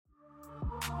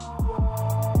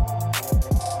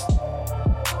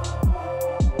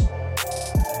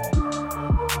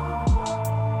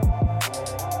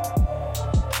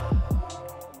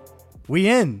We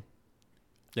in.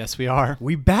 Yes, we are.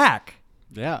 We back.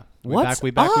 Yeah. What's We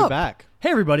back. up?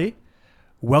 Hey, everybody.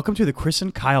 Welcome to the Chris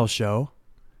and Kyle show.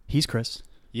 He's Chris.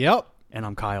 Yep. And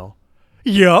I'm Kyle.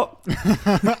 Yup.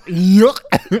 Yup.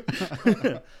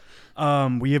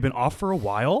 We have been off for a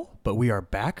while, but we are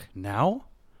back now.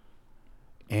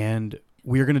 And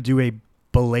we are going to do a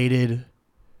belated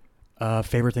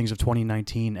favorite things of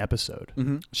 2019 episode.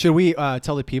 Mm-hmm. Should we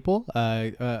tell the people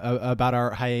about our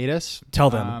hiatus?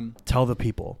 Tell them. Tell the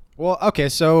people. Well, okay,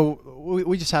 so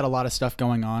we just had a lot of stuff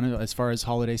going on as far as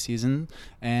holiday season,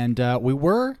 and we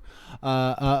were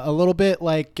a little bit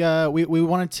like we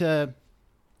wanted to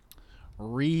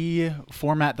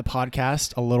reformat the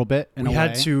podcast a little bit. We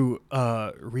had to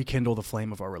rekindle the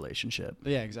flame of our relationship.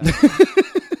 Yeah, exactly.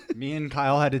 Me and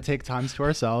Kyle had to take times to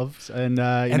ourselves, and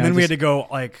then we had to go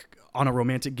like on a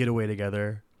romantic getaway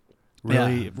together.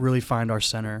 Really find our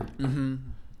center. Mm-hmm.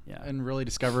 Yeah, and really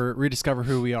rediscover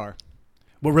who we are.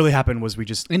 What really happened was we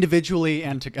just individually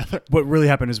and together. What really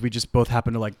happened is we just both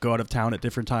happened to like go out of town at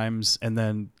different times and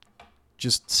then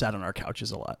just sat on our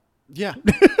couches a lot. Yeah,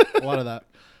 a lot of that.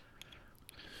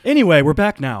 Anyway, we're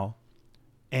back now,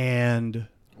 and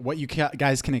what you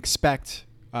guys can expect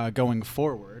going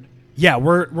forward. Yeah,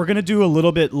 we're gonna do a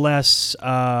little bit less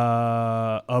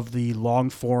of the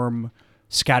long form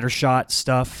scattershot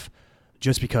stuff,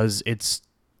 just because it's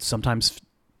sometimes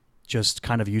just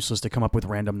kind of useless to come up with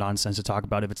random nonsense to talk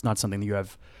about if it's not something that you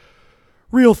have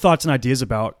real thoughts and ideas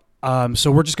about.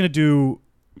 So we're just going to do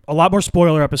a lot more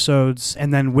spoiler episodes,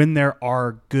 and then when there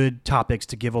are good topics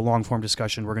to give a long-form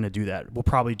discussion, we're going to do that. We'll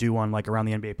probably do one like around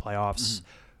the NBA playoffs. Mm-hmm.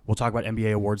 We'll talk about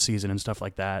NBA award season and stuff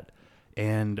like that.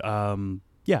 And,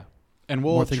 yeah. And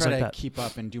we'll try to keep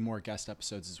up and do more guest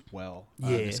episodes as well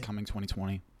this coming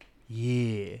 2020.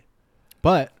 Yeah.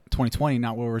 But 2020,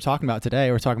 not what we're talking about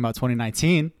today. We're talking about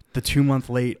 2019. The 2-month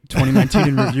late 2019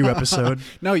 in review episode.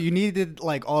 No, you needed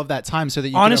like all of that time so that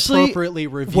you can appropriately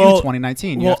review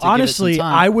 2019. Well, honestly,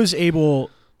 I was able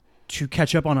to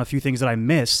catch up on a few things that I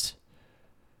missed,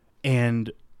 and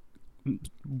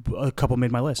a couple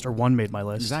made my list, or one made my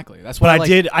list. Exactly. That's why.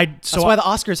 That's why the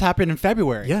Oscars happened in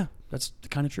February. Yeah, that's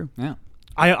kind of true. Yeah.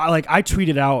 I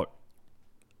tweeted out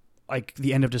like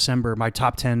the end of December my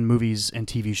top 10 movies and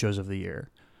TV shows of the year,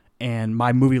 and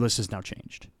my movie list has now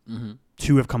changed. Mm-hmm.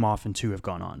 2 have come off and 2 have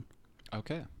gone on.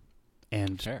 Okay.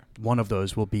 And one of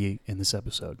those will be in this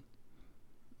episode.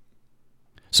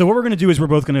 So what we're going to do is we're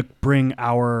both going to bring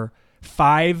our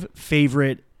 5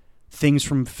 favorite things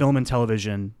from film and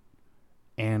television,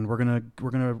 and we're going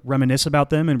to reminisce about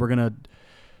them, and we're going to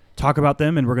talk about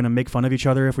them, and we're going to make fun of each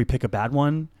other if we pick a bad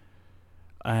one.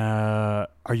 Are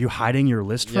you hiding your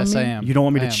list from me? Yes, I am. You don't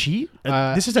want me to cheat?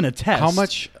 This isn't a test. How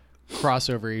much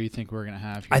crossover do you think we're going to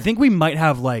have here? I think we might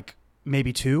have like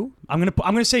maybe 2. I'm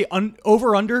gonna say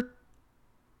over under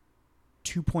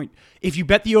 2 point. If you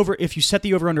set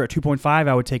the over under at 2.5,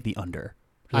 I would take the under.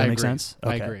 Does that make sense?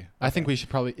 Okay. I agree. I think we should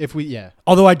probably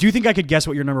Although I do think I could guess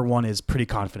what your number 1 is pretty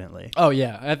confidently. Oh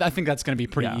yeah, I think that's gonna be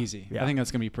pretty easy. Yeah. I think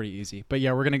that's gonna be pretty easy. But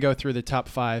yeah, we're gonna go through the top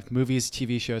 5 movies,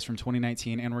 TV shows from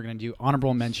 2019, and we're gonna do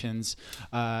honorable mentions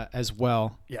as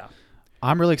well. Yeah.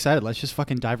 I'm really excited. Let's just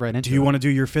fucking dive right into it. Do you want to do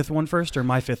your 5th one first or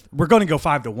my 5th? We're going to go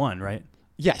 5-1, right?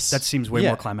 Yes. That seems way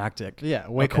more climactic. Yeah,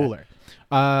 way cooler.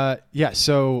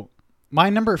 So my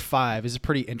number 5 is a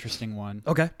pretty interesting one.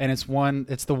 Okay. And it's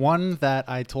the one that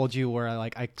I told you where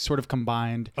I sort of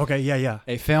combined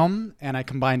a film and I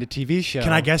combined a TV show.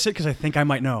 Can I guess it? Because I think I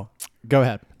might know. Go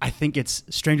ahead. I think it's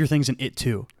Stranger Things and It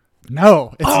Too.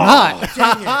 No, it's not.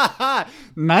 Dang it.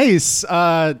 Nice.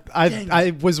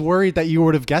 I was worried that you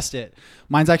would have guessed it.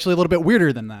 Mine's actually a little bit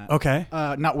weirder than that. Okay.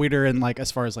 Not weirder in like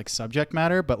as far as like subject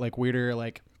matter, but like weirder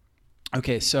like.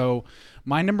 Okay, so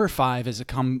my number 5 is a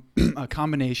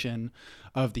combination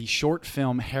of the short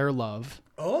film Hair Love.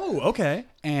 Oh, okay.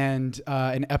 And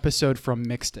an episode from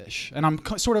Mixed-ish. And I'm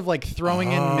sort of like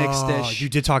throwing in Mixed-ish. You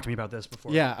did talk to me about this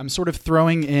before. Yeah, I'm sort of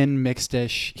throwing in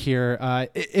Mixed-ish here.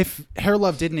 If Hair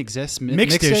Love didn't exist,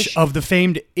 Mixed-ish of the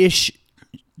famed Ish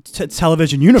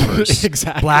television universe.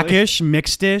 Exactly. Blackish,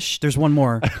 Mixed-ish. There's one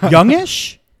more.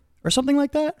 Youngish or something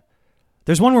like that?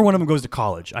 There's one where one of them goes to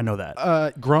college. I know that.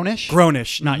 Grownish?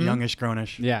 Grownish, not youngish,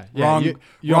 grownish. Yeah. Wrong,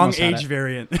 you wrong age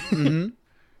variant. Mm-hmm.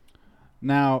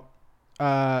 Now,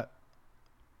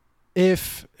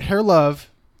 if Hair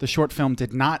Love, the short film,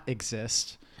 did not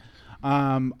exist,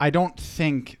 I don't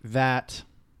think that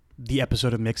the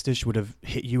episode of Mixed-ish would have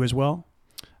hit you as well.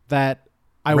 That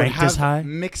I would Ranked as high? have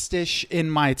Mixed-ish in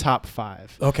my top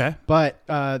 5. Okay. But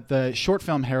the short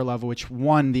film Hair Love, which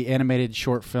won the animated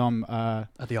short film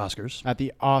at the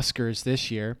Oscars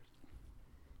this year,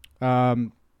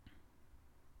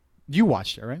 you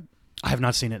watched it, right? I have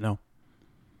not seen it. No,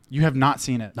 You have not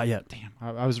seen it? not yet. Damn,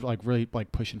 I was like really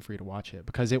like pushing for you to watch it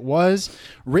because it was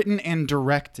written and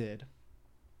directed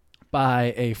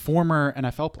by a former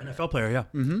NFL player. NFL player, yeah.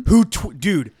 Mm-hmm. Who,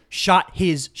 dude, shot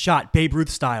his shot Babe Ruth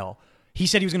style. He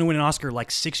said he was going to win an Oscar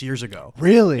like 6 years ago.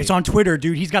 Really? It's on Twitter,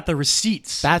 dude. He's got the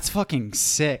receipts. That's fucking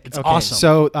sick. It's awesome.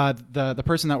 So the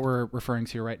person that we're referring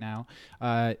to right now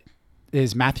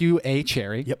is Matthew A.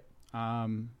 Cherry. Yep.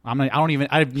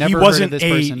 I've never heard of this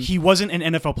person. He wasn't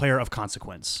an NFL player of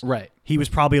consequence. Right. He was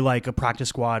probably like a practice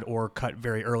squad or cut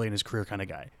very early in his career kind of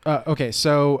guy. Okay,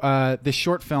 so this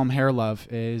short film, Hair Love,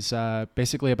 is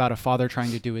basically about a father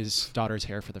trying to do his daughter's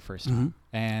hair for the first time.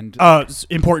 And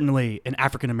importantly, an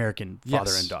African American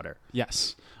father Yes. and daughter.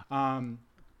 yes.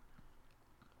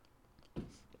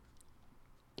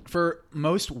 For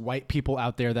most white people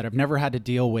out there that have never had to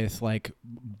deal with like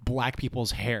black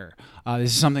people's hair,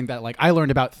 this is something that like I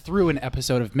learned about through an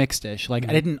episode of Mixed-ish. Like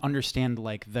I didn't understand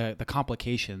like the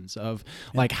complications of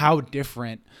like how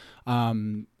different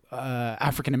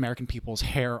African American people's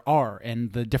hair are,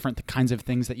 and the different kinds of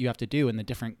things that you have to do, and the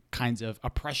different kinds of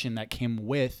oppression that came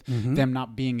with them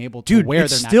not being able to wear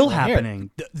it's their still natural hair.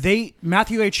 happening.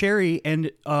 Matthew A. Cherry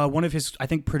and one of his, I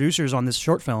think, producers on this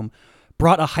short film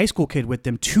brought a high school kid with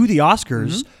them to the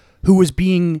Oscars who was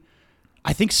being,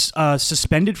 I think,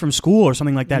 suspended from school or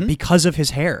something like that because of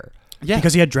his hair. Yeah.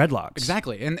 Because he had dreadlocks.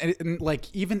 Exactly. And like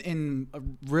even in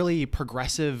really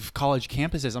progressive college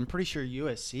campuses, I'm pretty sure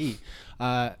USC,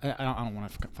 I don't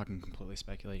want to fucking completely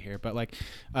speculate here, but like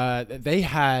they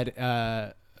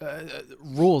had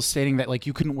rules stating that like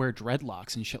you couldn't wear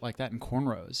dreadlocks and shit like that and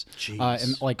cornrows.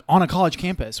 And like on a college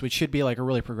campus, which should be like a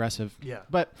really progressive. Yeah.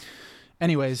 But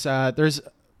anyways, there's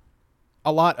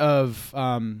a lot of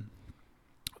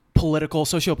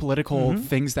socio-political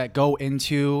things that go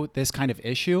into this kind of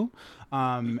issue.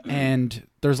 And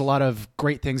there's a lot of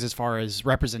great things as far as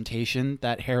representation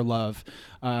that Hair Love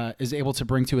is able to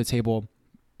bring to a table.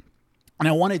 And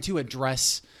I wanted to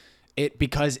address it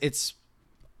because it's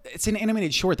an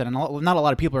animated short that not a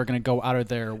lot of people are going to go out of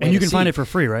their way And you to can find see. it for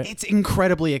free, right? It's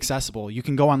incredibly accessible. You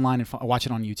can go online and watch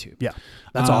it on YouTube. Yeah.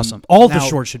 That's awesome. All of the now,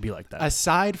 shorts should be like that.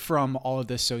 Aside from all of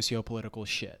this socio-political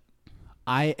shit,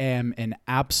 I am an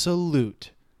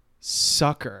absolute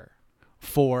sucker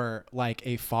for like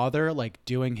a father like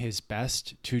doing his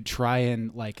best to try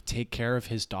and like take care of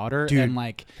his daughter. Dude, and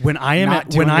like when I am not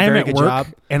at doing a very work good job.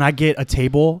 and I get a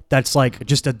table that's like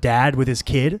just a dad with his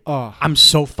kid, Oh. I'm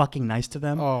so fucking nice to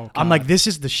them. Oh, I'm God. like, this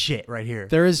is the shit right here.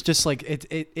 There is just like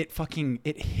it fucking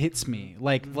hits me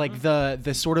like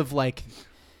the sort of like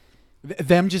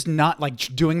them just not like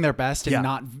doing their best and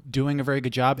not doing a very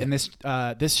good job. And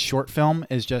this short film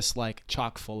is just like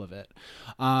chock full of it.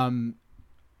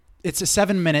 It's a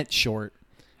 7-minute short,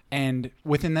 and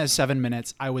within those 7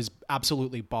 minutes, I was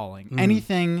absolutely bawling.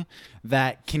 Anything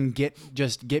that can get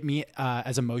me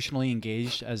as emotionally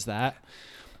engaged as that,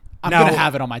 I'm Now, gonna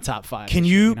have it on my top 5. Can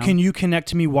you connect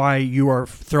to me why you are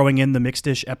throwing in the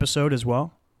Mixed-ish episode as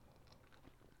well?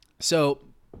 So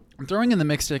I'm throwing in the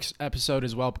Mixed-ish episode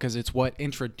as well because it's what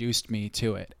introduced me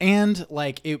to it, and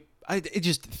like it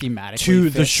just thematically To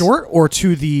the fits. short or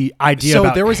to the idea So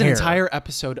about there was hair? an entire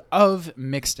episode of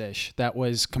Mixed-ish that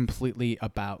was completely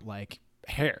about like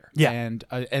hair. Yeah. And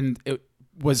it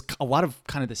was a lot of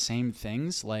kind of the same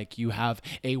things. Like you have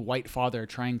a white father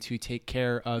trying to take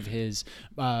care of his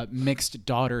mixed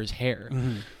daughter's hair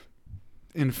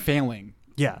and failing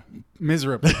Yeah.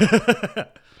 miserably.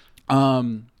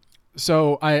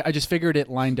 So I just figured it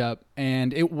lined up,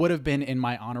 and it would have been in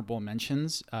my honorable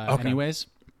mentions anyways.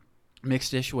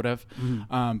 Mixed-ish would have.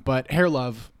 But Hair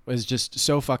Love was just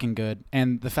so fucking good.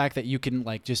 And the fact that you can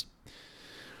like just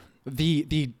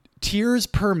the tears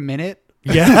per minute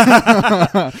on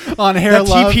Hair That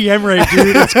Love. TPM rate,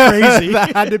 dude, it's crazy.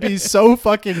 That had to be so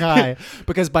fucking high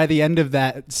because by the end of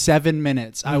that 7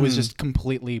 minutes, I was just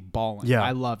completely bawling. Yeah.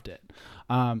 I loved it.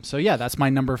 So yeah, that's my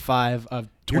number 5 of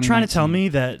 2019. You're trying to tell me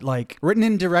that like Written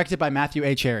and directed by Matthew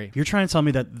A. Cherry. You're trying to tell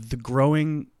me that the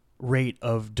growing rate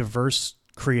of diverse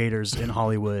creators in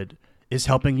Hollywood is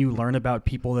helping you learn about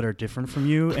people that are different from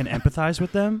you and empathize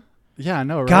with them? Yeah,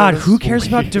 no. Right? God, That's who cares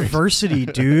about weird. diversity,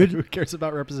 dude? Who cares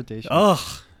about representation? Ugh,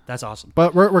 that's awesome.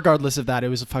 But regardless of that, it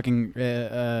was a fucking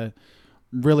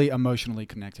really emotionally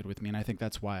connected with me, and I think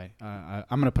that's why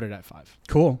I'm gonna put it at 5.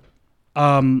 Cool.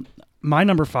 My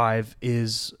number 5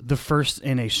 is the first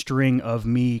in a string of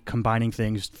me combining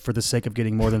things for the sake of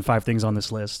getting more than 5 things on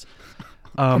this list.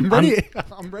 I'm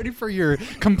ready for your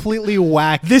completely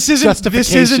whack. This isn't the whack.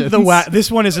 justifications. This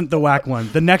one isn't the whack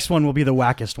one. The next one will be the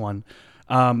wackest one.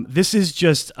 This is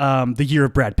just the year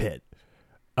of Brad Pitt,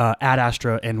 Ad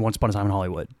Astra, and Once Upon a Time in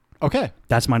Hollywood. Okay.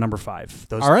 That's my number 5.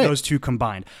 Those All right. those two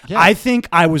combined. Yeah. I think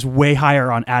I was way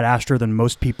higher on Ad Astra than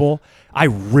most people. I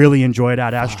really enjoyed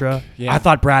Ad Astra. yeah. I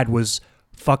thought Brad was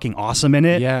fucking awesome in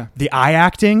it. Yeah. The eye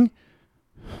acting,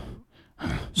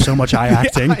 so much eye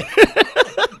acting.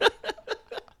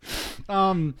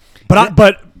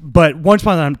 But Once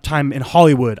Upon a Time in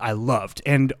Hollywood, I loved,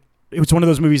 and it was one of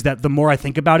those movies that the more I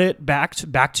think about it, back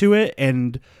to it,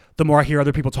 and the more I hear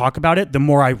other people talk about it, the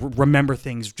more I remember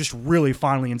things just really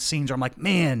fondly in scenes where I'm like,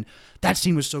 man, that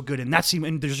scene was so good, and that scene,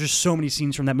 and there's just so many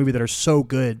scenes from that movie that are so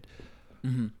good.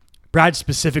 Mm-hmm. Brad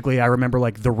specifically, I remember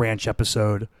like the ranch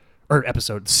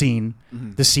scene,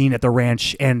 the scene at the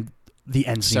ranch, and the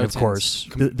end scene, of course,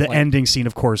 the ending scene,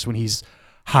 of course, when he's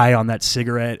high on that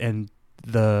cigarette and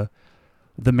the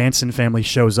Manson family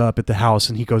shows up at the house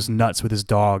and he goes nuts with his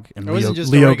dog, and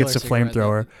Leo gets a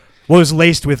flamethrower. Well, it was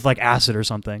laced with like acid or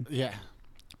something. Yeah.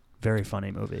 Very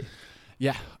funny movie.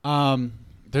 Yeah.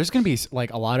 There's going to be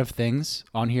like a lot of things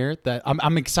on here that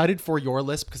I'm excited for your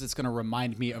list because it's going to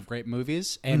remind me of great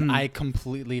movies. And I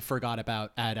completely forgot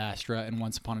about Ad Astra and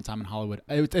Once Upon a Time in Hollywood.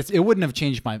 It wouldn't have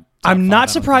changed my. I'm not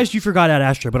surprised you forgot Ad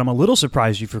Astra, but I'm a little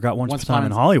surprised you forgot Once Upon a Time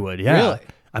in Hollywood. Yeah. Really?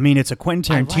 I mean, it's a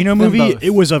Quentin Tarantino movie. Both.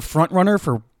 It was a front runner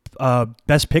for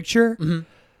Best Picture. Mm-hmm.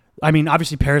 I mean,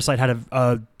 obviously Parasite had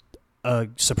a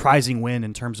surprising win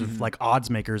in terms of like odds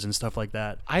makers and stuff like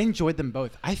that. I enjoyed them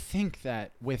both. I think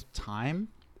that with time,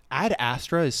 Ad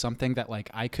Astra is something that like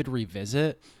I could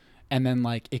revisit, and then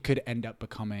like it could end up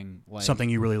becoming like something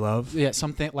you really love. Yeah,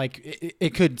 something like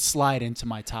it could slide into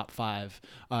my top 5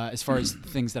 as far as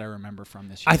things that I remember from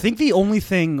this year. I think the only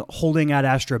thing holding Ad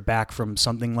Astra back from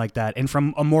something like that and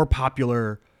from a more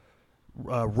popular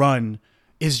run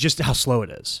is just how slow it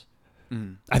is.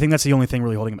 I think that's the only thing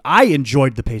really holding him. I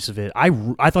enjoyed the pace of it. I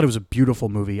thought it was a beautiful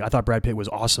movie. I thought Brad Pitt was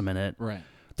awesome in it. Right.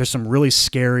 There's some really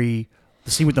scary. The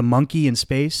scene with the monkey in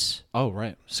space. Oh,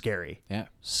 right. Scary. Yeah.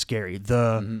 Scary.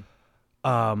 The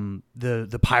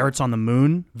pirates on the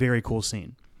moon. Very cool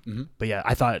scene. Mm-hmm. But yeah,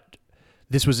 I thought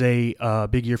this was a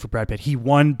big year for Brad Pitt. He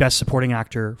won Best Supporting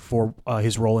Actor for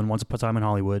his role in Once Upon a Time in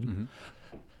Hollywood. Mm-hmm.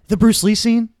 The Bruce Lee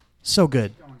scene, so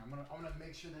good. I'm gonna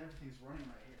make sure that everything's running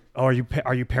right here. Oh,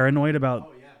 are you paranoid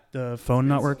about the phone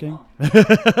not working?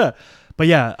 But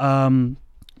yeah,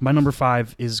 my number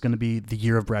 5 is going to be the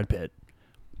year of Brad Pitt.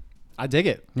 I dig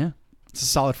it. Yeah. It's a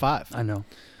solid 5. I know.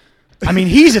 I mean,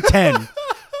 he's a 10,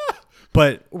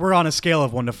 but we're on a scale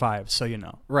of 1 to 5, so you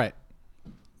know. Right.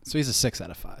 So he's a 6 out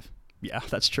of 5. Yeah,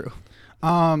 that's true.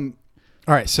 All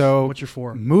right, so what's your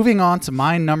 4? Moving on to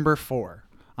my number 4.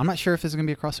 I'm not sure if this is going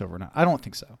to be a crossover or not. I don't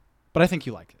think so, but I think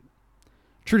you like it.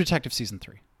 True Detective Season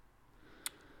 3.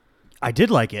 I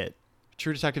did like it.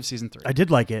 True Detective Season 3. I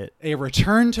did like it. A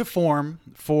return to form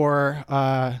for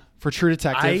True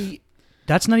Detective.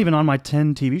 That's not even on my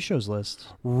 10 TV shows list.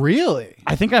 Really?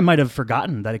 I think I might have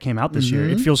forgotten that it came out this year.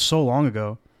 It feels so long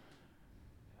ago.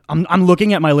 I'm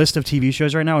looking at my list of TV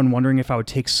shows right now and wondering if I would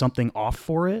take something off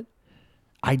for it.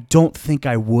 I don't think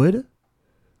I would,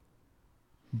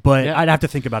 but I'd have to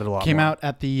think about it a lot. Came more. out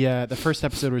at the first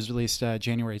episode was released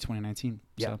January 2019.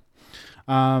 Yeah.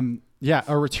 So,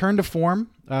 a return to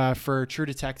form for True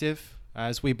Detective,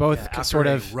 as we both sort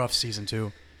of rough season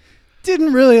 2.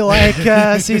 Didn't really like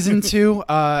season 2,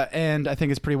 and I think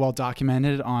it's pretty well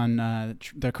documented on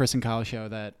the Chris and Kyle show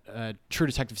that True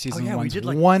Detective season 1 is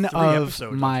one of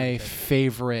my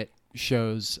favorite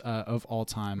shows of all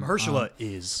time. Mahershala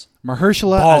is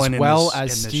as well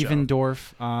as Stephen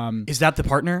Dorff. Is that the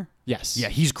partner? Yes. Yeah,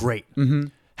 he's great. Mm-hmm.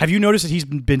 Have you noticed that he's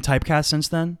been typecast since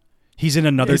then? He's in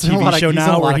another TV show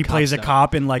now where he plays a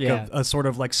cop in like a sort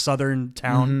of like southern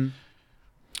town.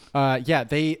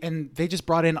 Mm-hmm. They just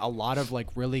brought in a lot of like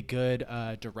really good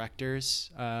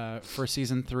directors for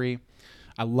season 3.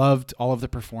 I loved all of the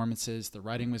performances. The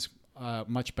writing was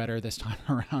much better this time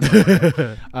around.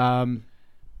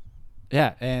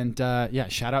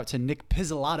 Shout out to Nick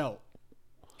Pizzolatto.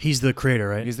 He's the creator,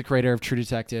 right? He's the creator of True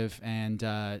Detective, and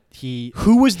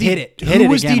who was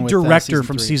the director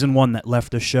from 3. season 1 that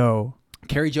left the show?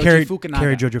 Cary Joji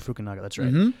Fukunaga. That's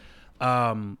right.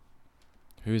 Mm-hmm.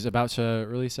 Who's about to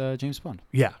release James Bond?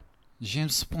 Yeah,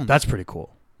 James Bond. That's pretty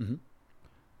cool. Mm-hmm.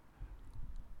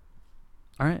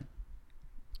 All right.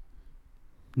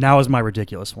 Now is my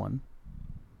ridiculous one.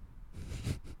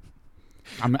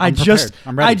 I'm I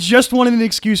ready. just wanted an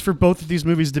excuse for both of these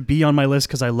movies to be on my list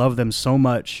because I love them so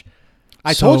much.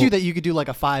 I told you that you could do like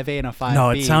a 5A and a 5B. No,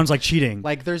 it sounds like cheating.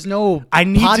 Like there's no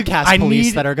podcast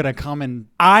police that are going to come and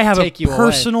I have take a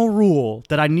personal rule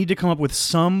that I need to come up with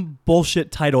some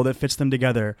bullshit title that fits them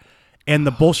together. And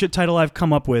the bullshit title I've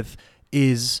come up with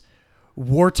is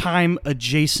wartime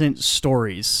adjacent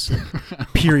stories,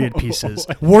 period pieces.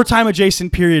 Wartime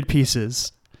adjacent period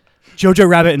pieces. Jojo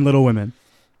Rabbit and Little Women.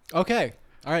 Okay.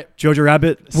 All right. Jojo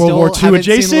Rabbit, Still World War II haven't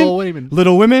seen adjacent.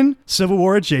 Little Women, Civil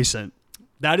War adjacent.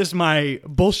 That is my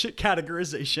bullshit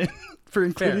categorization for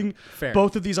including Fair.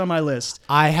 both of these on my list.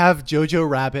 I have Jojo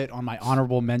Rabbit on my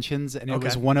honorable mentions, and it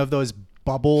was one of those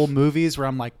bubble movies where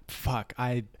I'm like, fuck,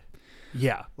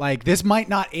 Yeah. like this might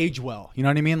not age well. You know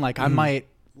what I mean? Like I might,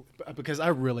 because I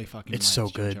really fucking It's like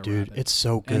so good, Jojo dude. Rabbit. It's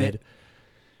so And good.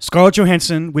 Scarlett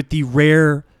Johansson with the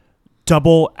rare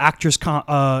double actress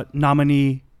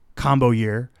nominee combo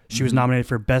year. She was nominated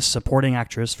for Best Supporting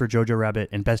Actress for Jojo Rabbit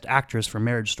and Best Actress for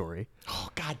Marriage Story. Oh,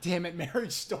 God damn it,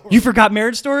 Marriage Story. You forgot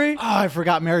Marriage Story? Oh, I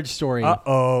forgot Marriage Story.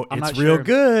 Uh-oh. I'm It's not real sure.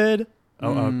 good.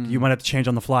 You might have to change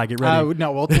on the fly. Get ready.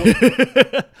 No, well,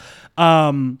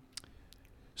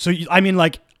 So, I mean,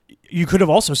 like, you could have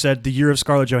also said the year of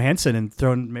Scarlett Johansson and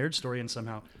thrown Marriage Story in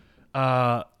somehow.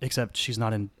 Except she's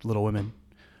not in Little Women.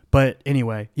 But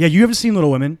anyway, yeah, you haven't seen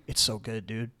Little Women. It's so good,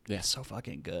 dude. Yeah. It's so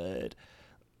fucking good.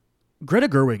 Greta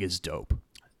Gerwig is dope.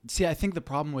 see, I think the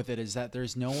problem with it is that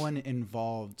there's no one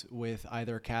involved with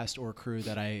either cast or crew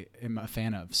that I am a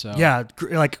fan of. So Yeah,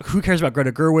 like who cares about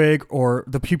Greta Gerwig or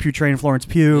the Pew Pew Train Florence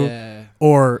Pugh Yeah.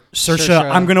 or Saoirse? Saoirse.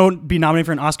 I'm gonna be nominated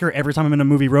for an Oscar every time I'm in a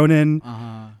movie. Ronan,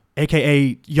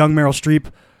 aka young Meryl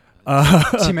Streep.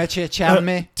 Timothée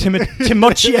Chalamet. Timothée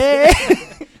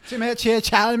Timothée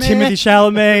Chalamet. Timothy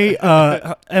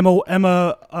Chalamet,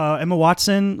 Emma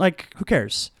Watson. Like, who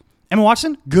cares? Emma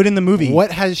Watson, good in the movie.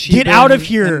 What has she Get been out of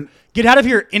here! in- Get out of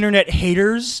here, internet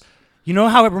haters! You know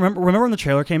how I remember when the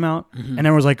trailer came out, and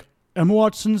I was like, Emma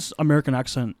Watson's American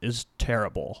accent is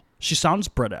terrible. She sounds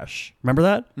British. Remember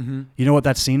that? You know what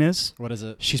that scene is? What is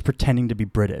it? She's pretending to be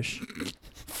British.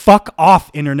 Fuck off,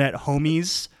 internet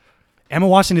homies. Emma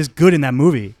Watson is good in that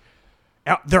movie.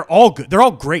 They're all good. They're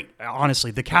all great. Honestly,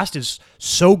 the cast is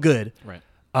so good. Right.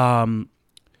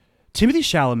 Timothy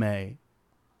Chalamet,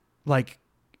 like,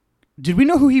 did we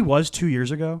know who he was 2 years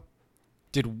ago?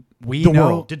 Did we The know?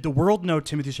 world. Did the world know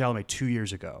Timothy Chalamet 2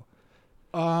 years ago?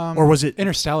 Or was it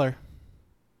Interstellar?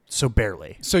 so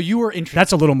barely? So you were interested.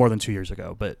 That's a little more than 2 years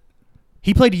ago, but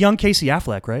he played young Casey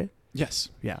Affleck, right? Yes.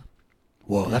 Yeah.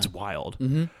 Whoa, that's wild.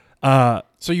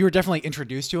 So you were definitely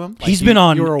introduced to him. Like He's been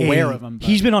on. You were aware of him. But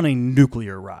He's been on a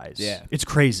nuclear rise. Yeah. It's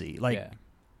crazy. Like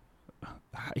yeah.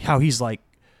 how he's like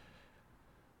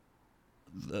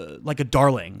a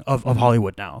darling of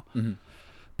Hollywood now.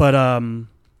 But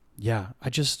yeah, I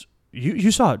just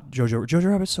you saw it, Jojo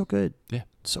Rabbit's so good. Yeah.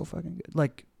 It's so fucking good.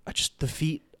 Like the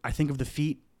feet. I think of the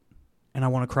feet, and I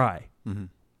want to cry.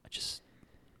 I just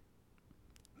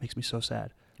makes me so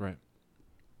sad. Right.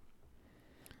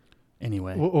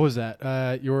 Anyway, What was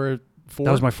that? Your 4?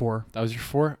 that was my 4. That was your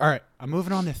 4? All right. I'm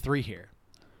moving on to 3 here.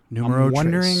 Numero I'm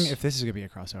wondering tres. if this is going to be a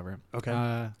crossover.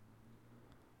 Okay.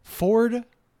 Ford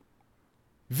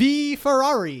v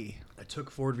Ferrari. I took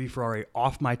Ford v Ferrari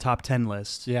off my top 10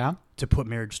 list Yeah. to put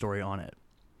Marriage Story on it.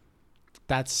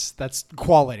 That's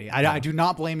quality. I do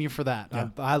not blame you for that. Yeah.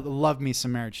 I love me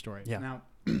some Marriage Story. Yeah. Now,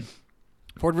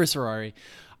 Ford vs Ferrari,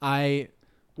 I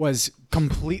was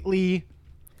completely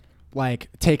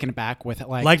taken aback with it.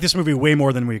 Like this movie way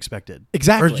more than we expected.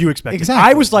 Exactly. Or you expected. Exactly.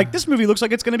 I was like, this movie looks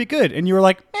like it's going to be good. And you were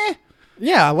like, eh.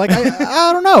 Yeah,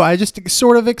 I don't know. I just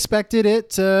sort of expected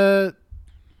it to.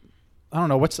 I don't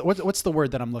know what's the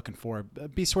word that I'm looking for.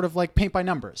 Be sort of like paint by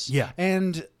numbers. Yeah.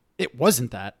 And it wasn't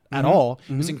that at all.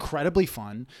 It was incredibly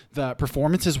fun. The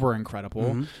performances were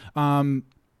incredible.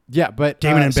 Yeah, but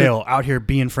Damon and Bale out here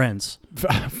being friends.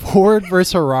 Ford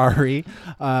versus Ferrari,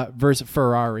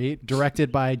 directed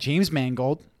by James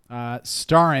Mangold,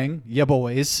 starring ya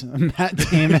boys Matt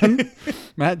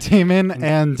Damon,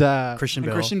 and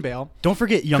Christian Bale. Don't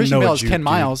forget young Christian Noah Bale is Jupe, 10 dude.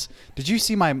 miles. Did you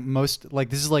see my most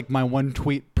this is like my one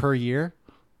tweet per year?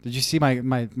 Did you see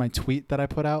my tweet that I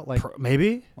put out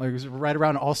Maybe? it was right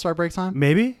around All-Star break time?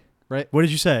 Maybe? Right. What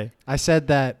did you say? I said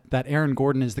that Aaron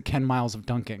Gordon is the Ken Miles of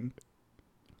dunking.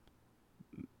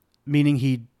 Meaning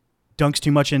he dunks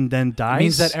too much and then dies?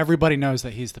 Means that everybody knows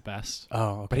that he's the best.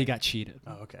 Oh, okay. But he got cheated.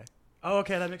 Oh,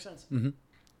 okay. That makes sense.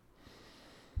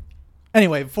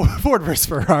 Anyway, Ford vs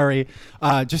Ferrari,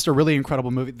 just a really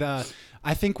incredible movie.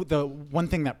 I think the one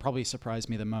thing that probably surprised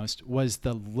me the most was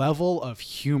the level of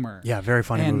humor. Yeah, very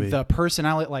funny and movie. the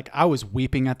personality. I was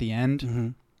weeping at the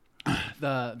end.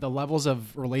 The levels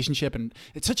of relationship, and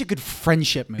it's such a good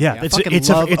friendship movie. Yeah, I it's fucking a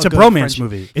love bromance good friendship.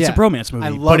 movie. It's Yeah. a bromance movie. I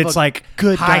love but it's a like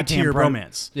good high goddamn tier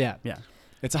bromance. Yeah, Yeah.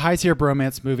 it's a high tier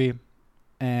bromance movie,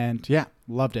 and yeah,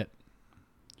 loved it.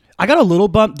 I got a little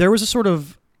bump. There was a sort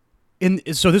of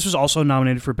so this was also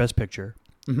nominated for Best Picture.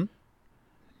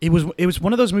 it was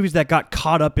one of those movies that got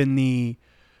caught up in the.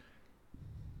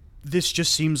 This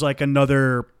just seems like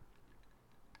another.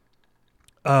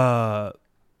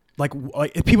 Like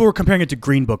people were comparing it to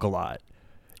Green Book a lot,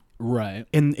 right?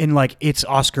 In like its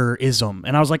Oscar-ism,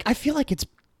 and I was like, I feel like it's,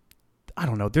 I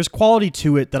don't know. There's quality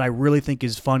to it that I really think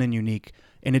is fun and unique,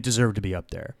 and it deserved to be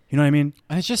up there. You know what I mean?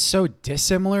 And it's just so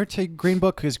dissimilar to Green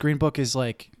Book because Green Book is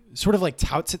like sort of like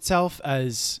touts itself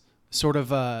as sort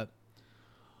of a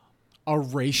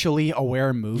racially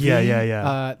aware movie.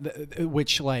 Yeah.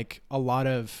 Which like a lot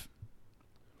of.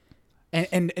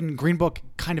 And Green Book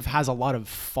kind of has a lot of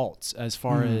faults as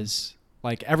far as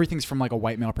like everything's from like a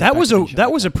white male perspective.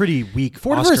 That was a pretty weak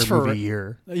Oscar movie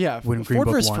year. Yeah, when Ford Green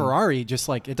vs Book won. Ferrari just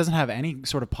like it doesn't have any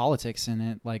sort of politics in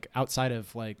it, like outside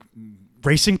of like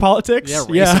racing politics. Yeah,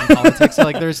 racing politics.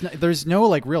 Like there's no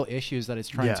like real issues that it's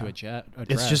trying to address.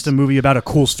 It's just a movie about a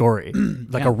cool story,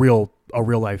 like a real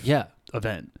life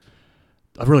event,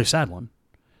 a really sad one.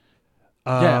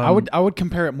 I would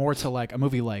compare it more to like a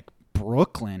movie like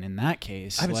Brooklyn in that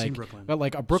case. I haven't seen Brooklyn, but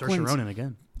like a Brooklyn. Saoirse Ronan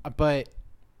again. But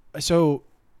so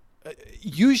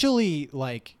usually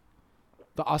like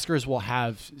the Oscars will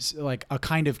have like a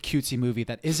kind of cutesy movie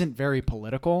that isn't very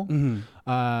political.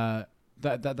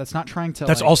 That's not trying to.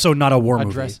 That's like, also not a war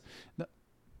movie.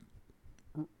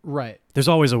 Right. There's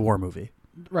always a war movie.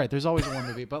 Right. There's always a war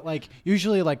movie, but like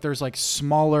usually like there's like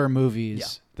smaller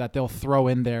movies that they'll throw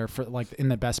in there for like in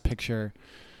the Best Picture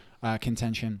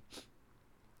contention.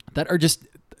 That are just,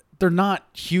 they're not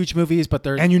huge movies, but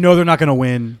they're... And you know they're not going to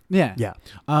win. Yeah. Yeah.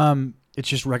 It's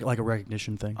just like a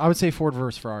recognition thing. I would say Ford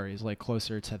vs. Ferrari is like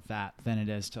closer to that than it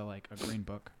is to like a Green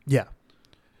Book. Yeah.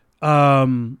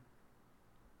 My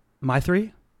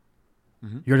three?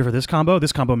 Mm-hmm. You ready for this combo?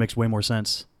 This combo makes way more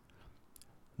sense.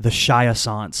 The Shia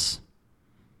Sans.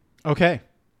 Okay.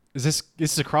 This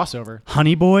is a crossover.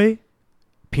 Honey Boy,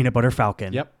 Peanut Butter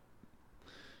Falcon. Yep.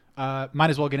 Might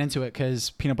as well get into it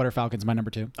because Peanut Butter Falcon's my number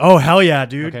 2. Oh, hell yeah,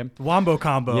 dude. Okay. Wombo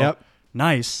combo. Yep.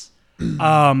 Nice.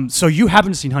 So you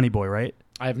haven't seen Honey Boy, right?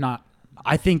 I have not.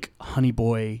 I think Honey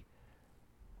Boy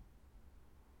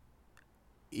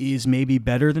is maybe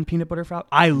better than Peanut Butter Falcon.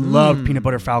 I love Peanut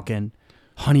Butter Falcon.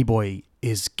 Honey Boy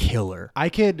is killer. I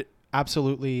could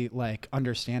absolutely like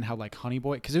understand how like Honey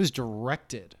Boy, because it was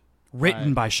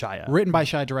written by Shia. Written by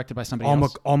Shia, directed by somebody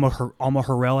else. Alma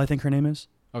Harrell, I think her name is.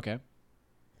 Okay.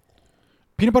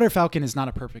 Peanut Butter Falcon is not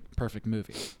a perfect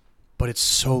movie. But it's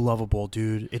so lovable,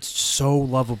 dude. It's so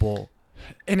lovable.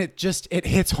 And it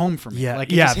hits home for me. Yeah,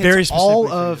 like it yeah, just hits very specifically all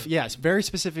for of you. yes, very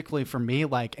specifically for me.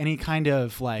 Like any kind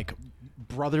of like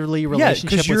brotherly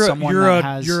relationship you're with someone that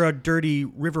has you're a dirty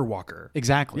river walker.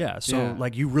 Exactly. Yeah. So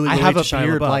like you really I relate have to a Shia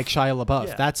beard LaBeouf. like Shia LaBeouf.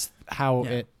 Yeah. That's how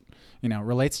it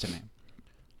relates to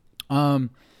me.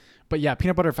 But yeah,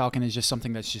 Peanut Butter Falcon is just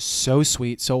something that's just so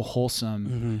sweet, so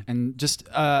wholesome, and just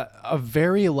a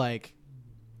very like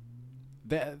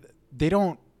they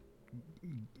don't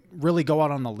really go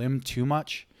out on the limb too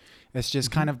much. It's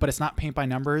just kind of, but it's not paint by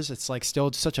numbers. It's like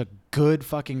still such a good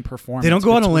fucking performance. They don't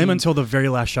go on a limb until the very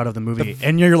last shot of the movie,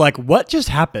 and you're like, "What just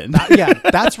happened?"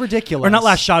 That's ridiculous. Or not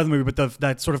last shot of the movie, but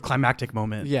that sort of climactic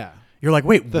moment. Yeah. You're like,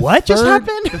 wait, what just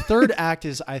happened? The third act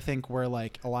is, I think, where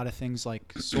like a lot of things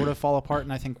like sort of fall apart,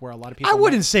 and I think where a lot of people. I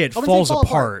wouldn't say it falls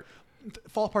apart.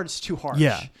 Fall apart is too harsh.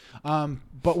 Yeah.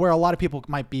 But where a lot of people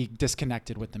might be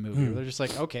disconnected with the movie, they're just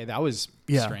like, okay, that was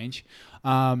strange.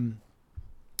 It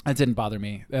didn't bother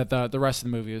me. The rest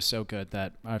of the movie was so good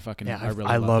that I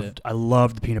really loved it. I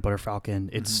loved the Peanut Butter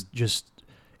Falcon. It's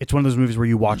it's one of those movies where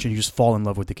you watch and you just fall in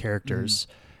love with the characters,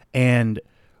 and.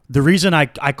 The reason I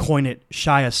coin it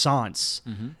Shia Sans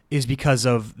is because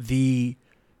of the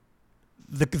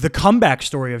comeback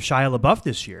story of Shia LaBeouf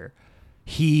this year.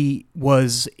 He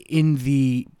was in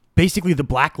basically the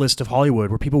blacklist of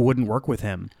Hollywood where people wouldn't work with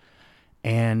him.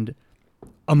 And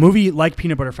a movie like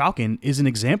Peanut Butter Falcon is an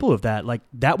example of that. Like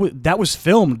that was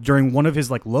filmed during one of his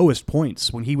like lowest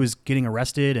points when he was getting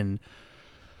arrested and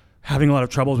having a lot of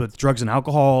troubles with drugs and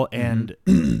alcohol, and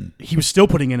he was still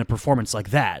putting in a performance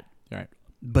like that. Right.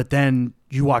 But then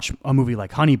you watch a movie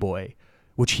like Honey Boy,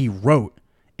 which he wrote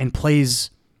and plays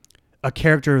a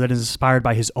character that is inspired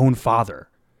by his own father.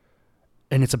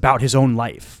 And it's about his own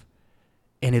life.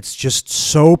 And it's just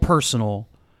so personal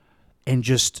and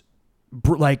just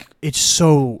like, it's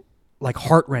so like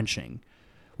heart-wrenching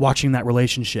watching that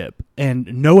relationship.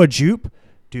 And Noah Jupe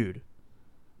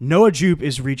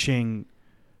is reaching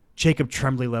Jacob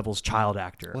Tremblay level's child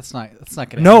actor. Let's not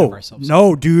get ahead of ourselves.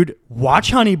 No, dude. Watch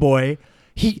Honey Boy.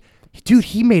 He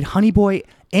made Honey Boy,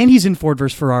 and he's in Ford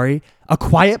vs. Ferrari. A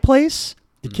Quiet Place.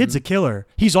 The kid's a killer.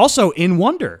 He's also in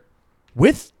Wonder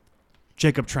with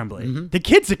Jacob Tremblay. The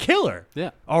kid's a killer.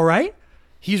 Yeah. All right?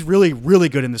 He's really, really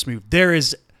good in this movie. There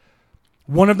is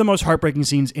one of the most heartbreaking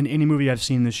scenes in any movie I've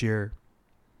seen this year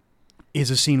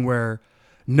is a scene where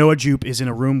Noah Jupe is in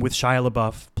a room with Shia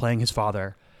LaBeouf playing his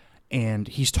father, and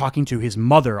he's talking to his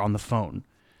mother on the phone.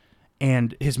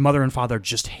 And his mother and father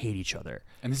just hate each other.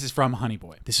 And this is from Honey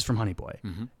Boy.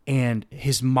 Mm-hmm. And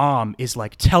his mom is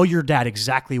like, tell your dad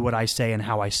exactly what I say and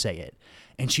how I say it.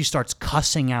 And she starts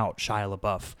cussing out Shia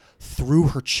LaBeouf through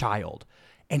her child.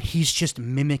 And he's just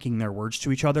mimicking their words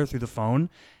to each other through the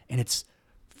phone. And it's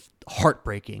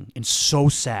heartbreaking and so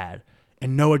sad.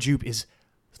 And Noah Jupe is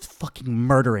fucking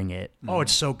murdering it. Mm-hmm. Oh,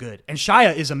 it's so good. And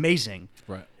Shia is amazing.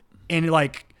 Right. And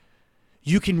like,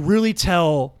 you can really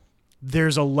tell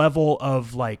there's a level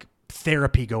of like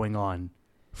therapy going on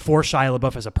for Shia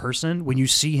LaBeouf as a person when you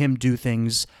see him do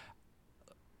things,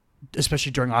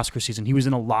 especially during Oscar season. He was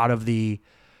in a lot of the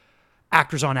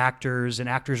actors on actors and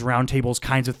actors roundtables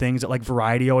kinds of things that like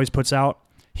Variety always puts out.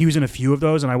 He was in a few of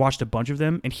those, and I watched a bunch of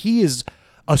them. And he is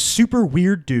a super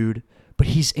weird dude, but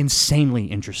he's insanely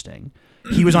interesting.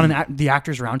 He was on the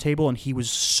actors roundtable, and he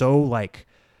was so like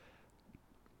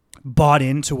bought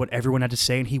into what everyone had to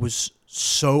say, and he was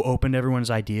so open to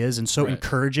everyone's ideas and so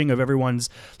encouraging of everyone's.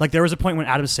 Like, there was a point when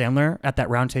Adam Sandler at that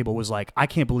round table was like, I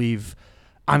can't believe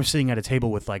I'm sitting at a table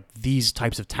with like these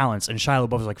types of talents, and Shia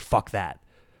LaBeouf was like, fuck that,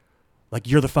 like,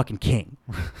 you're the fucking king.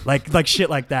 like shit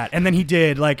like that. And then he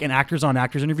did like an actors on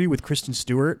actors interview with Kristen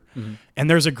Stewart, and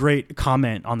there's a great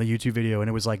comment on the YouTube video, and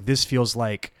it was like, this feels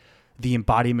like the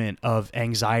embodiment of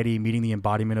anxiety meeting the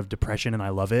embodiment of depression, and I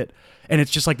love it. And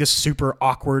it's just like this super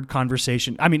awkward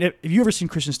conversation. I mean, have you ever seen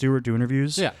Kristen Stewart do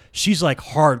interviews? Yeah. She's like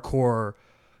hardcore,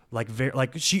 like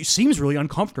like she seems really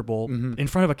uncomfortable in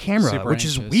front of a camera, Super which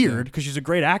anxious, is weird because she's a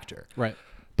great actor. Right.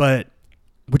 But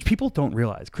which people don't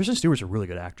realize, Kristen Stewart's a really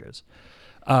good actress.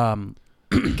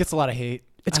 Gets a lot of hate.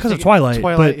 It's because of Twilight.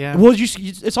 But, yeah. well,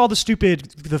 it's all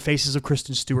the faces of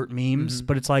Kristen Stewart memes,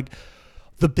 but it's like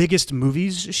the biggest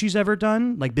movies she's ever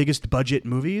done, like biggest budget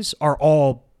movies, are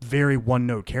all very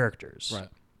one-note characters. Right.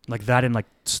 Like that and like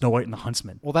Snow White and the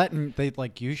Huntsman. Well, that and they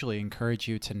like usually encourage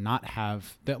you to not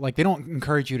have that. Like, they don't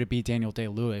encourage you to be Daniel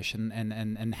Day-Lewis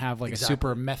and have like a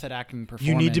super method acting performance.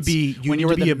 You need to be when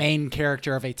you're the main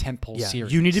character of a tentpole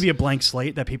series. You need to be a blank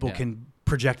slate that people can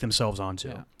project themselves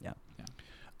onto. Yeah.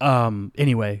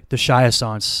 Anywai, the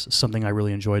Shia-sance, something I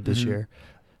really enjoyed this year.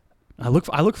 I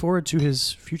look forward to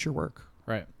his future work.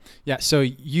 Right. Yeah. So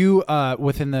you,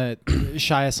 within the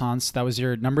Shia-sance, that was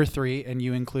your number 3, and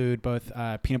you include both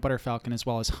Peanut Butter Falcon as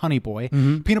well as Honey Boy.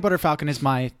 Peanut Butter Falcon is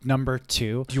my number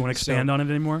 2. Do you want to expand on it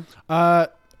anymore?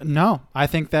 No. I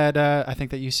think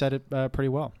that you said it pretty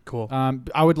well. Cool.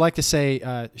 I would like to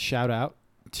say shout out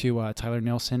to Tyler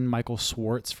Nilsson, Michael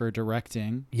Swartz for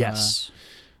directing. Yes.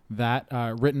 That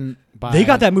written by they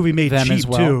got that movie made them cheap as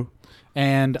well. too.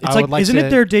 And it's isn't it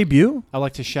their debut? I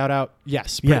like to shout out.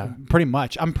 Yes, pretty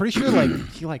much. I'm pretty sure like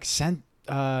he like sent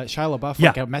Shia LaBeouf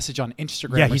like a message on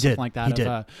Instagram or something like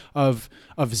that of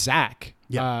Zach.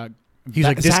 Yeah. He's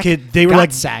like, this Zach kid. They were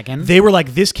like sagging. They were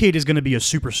like, this kid is going to be a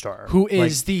superstar. Who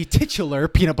is the titular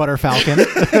Peanut Butter Falcon?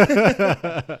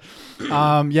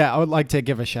 I would like to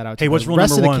give a shout out to what's the rule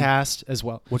rest number of one? the cast as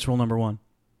well. What's rule number 1?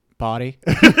 Body.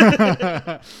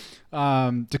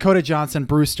 Dakota Johnson,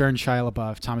 Bruce Stern, Shia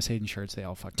LaBeouf, Thomas Hayden Church. They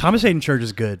all fucking. Thomas Hayden Church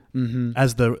is good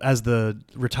as the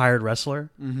retired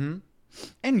wrestler.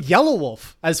 And Yellow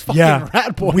Wolf as fucking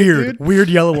Rat Boy. Weird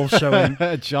Yellow Wolf showing.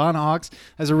 John Hawkes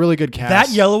has a really good cast. That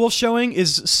Yellow Wolf showing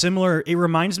is similar. It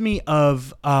reminds me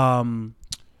of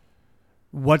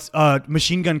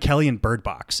Machine Gun Kelly and Bird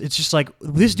Box. It's just like,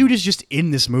 this dude is just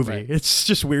in this movie. Right. It's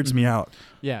just weirds me out.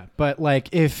 Yeah, but like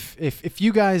if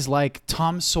you guys like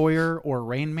Tom Sawyer or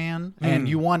Rain Man and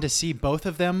you want to see both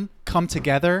of them come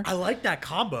together, I like that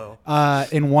combo.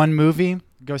 In one movie,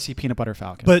 go see Peanut Butter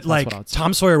Falcon. But like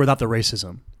Tom Sawyer without the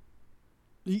racism.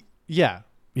 Yeah.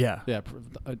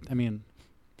 I mean,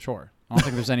 sure. I don't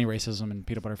think there's any racism in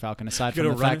Peanut Butter Falcon aside from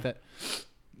the fact that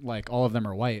like all of them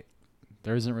are white.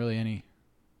 There isn't really any.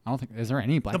 I don't think. Is there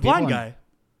any black people? The blind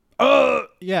guy.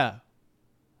 Yeah.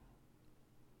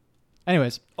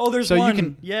 Anyways. Oh, there's one. You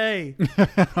can, yay.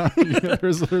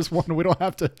 There's one. We don't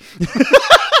have to.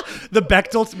 The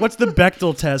Bechdel. What's the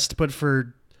Bechdel test? But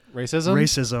for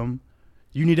racism,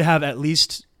 you need to have at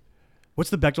least.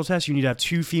 What's the Bechdel test? You need to have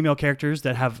 2 female characters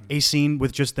that have a scene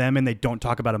with just them, and they don't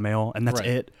talk about a male, and that's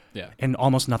it. Yeah. And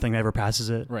almost nothing ever passes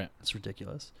it. Right. That's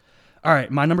ridiculous. All right,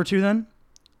 my number 2 then.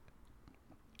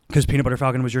 Because Peanut Butter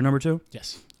Falcon was your number 2?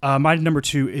 Yes. My number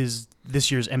 2 is this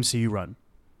year's MCU run.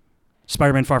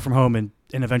 Spider-Man Far From Home and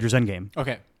Avengers Endgame.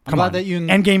 Okay. I'm glad that you.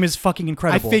 Endgame is fucking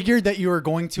incredible. I figured that you were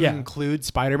going to include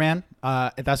Spider-Man.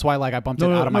 That's why I bumped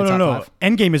it out of my top 5.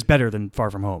 Endgame is better than Far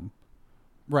From Home.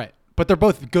 Right. But they're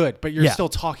both good, but you're still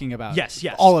talking about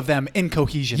all of them in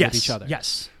cohesion with each other.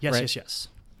 Yes.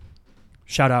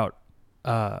 Shout out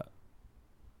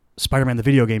Spider-Man the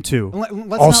video game too.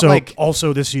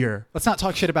 Also this year. Let's not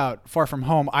talk shit about Far From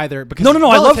Home either, because No,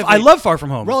 I love Far From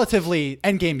Home. Relatively,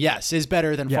 Endgame is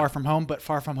better than Far From Home, but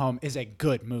Far From Home is a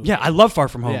good movie. Yeah, I love Far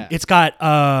From Home. Yeah. It's got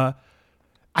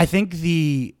I think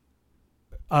the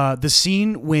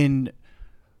scene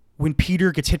when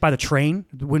Peter gets hit by the train,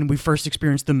 when we first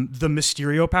experienced the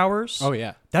Mysterio powers. Oh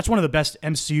yeah. That's one of the best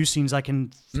MCU scenes I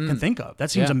can think of.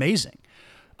 That seems amazing.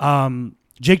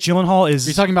 Jake Gyllenhaal is...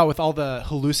 You're talking about with all the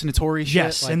hallucinatory shit?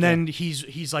 Yes, and then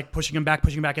he's like pushing him back,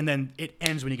 and then it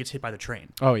ends when he gets hit by the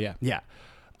train. Oh, yeah. Yeah.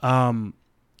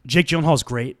 Jake Gyllenhaal is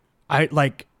great. I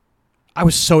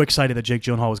was so excited that Jake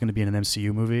Gyllenhaal was going to be in an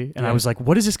MCU movie, and I was like,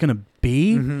 what is this going to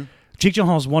be? Mm-hmm. Jake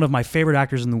Gyllenhaal is one of my favorite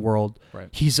actors in the world. Right.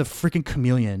 He's a freaking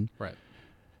chameleon. Right.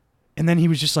 And then he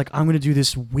was just like, I'm going to do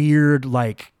this weird,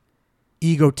 like,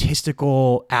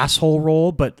 egotistical asshole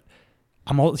role, but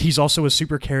he's also a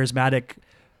super charismatic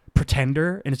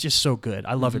pretender, and it's just so good.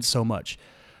 I love it so much.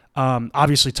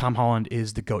 Obviously, Tom Holland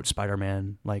is the GOAT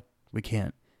Spider-Man. Like, we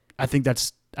can't. I think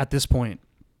that's, at this point,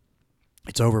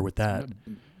 it's over with that.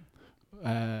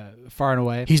 Far and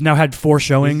away. He's now had 4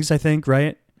 showings, I think,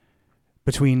 right?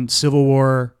 Between Civil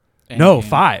War. And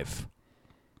 5.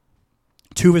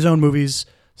 2 of his own movies,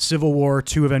 Civil War,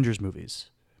 2 Avengers movies.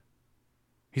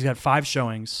 He's got 5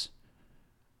 showings,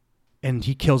 and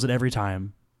he kills it every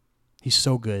time. He's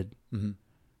so good. Mm-hmm.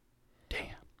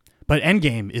 Damn. But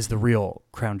Endgame is the real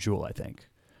crown jewel, I think.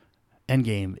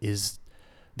 Endgame is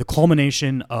the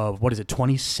culmination of,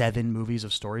 27 movies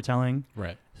of storytelling?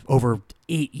 Right. Over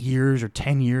 8 years or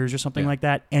 10 years or something like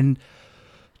that. And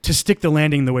to stick the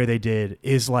landing the way they did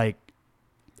is like,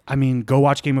 I mean, go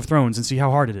watch Game of Thrones and see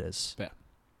how hard it is. Yeah.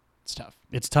 It's tough.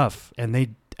 It's tough.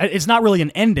 And it's not really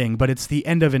an ending, but it's the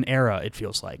end of an era, it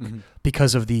feels like,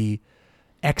 because of the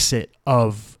exit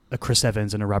of a Chris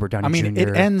Evans and a Robert Downey Jr.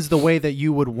 It ends the way that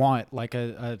you would want, like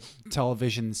a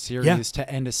television series to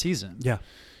end a season. Yeah.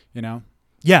 You know?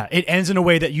 Yeah, it ends in a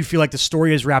way that you feel like the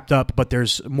story is wrapped up, but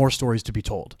there's more stories to be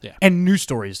told. Yeah. And new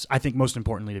stories, I think, most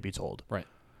importantly, to be told. Right.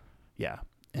 Yeah.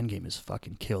 Endgame is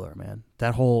fucking killer, man.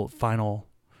 That whole final,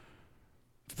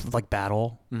 like,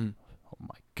 battle. Oh,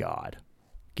 my God.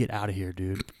 Get out of here,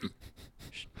 dude.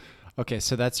 Okay,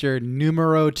 so that's your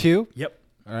numero 2. Yep.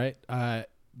 All right.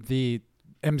 The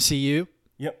MCU.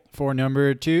 Yep. For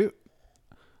number 2.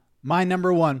 My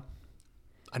number 1.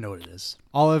 I know what it is.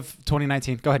 All of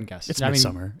 2019. Go ahead and guess. It's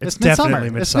Midsummer. It's definitely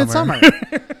Midsummer. It's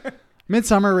Midsummer.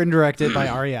 Midsummer, written directed by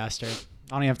Ari Aster. I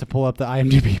don't even have to pull up the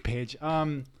IMDb page.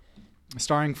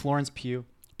 Starring Florence Pugh.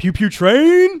 Pew Pew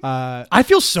Train. I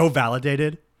feel so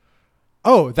validated.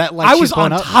 Oh, that like I was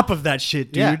on top of that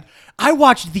shit, dude. Yeah. I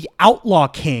watched The Outlaw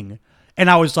King, and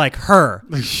I was like,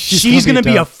 she's gonna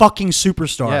be a fucking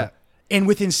superstar. Yeah. And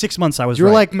within 6 months, I was You're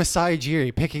right. like Masai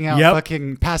Ujiri picking out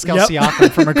fucking Pascal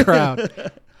Siakam from a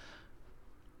crowd.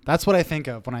 That's what I think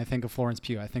of when I think of Florence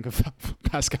Pugh. I think of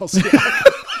Pascal Siakam.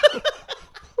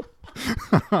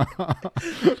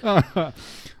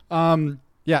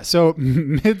 So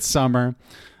Midsummer,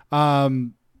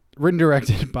 written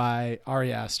directed by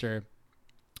Ari Aster,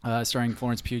 starring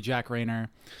Florence Pugh, Jack Rayner.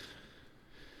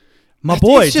 My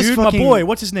boy.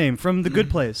 What's his name from The Good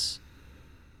Place?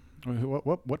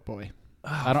 What boy?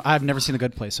 I've never seen The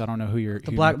Good Place, so I don't know who you're.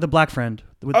 The black friend.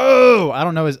 I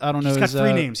don't know his. He's got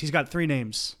 3 names. He's got 3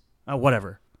 names.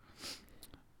 Whatever.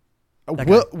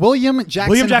 William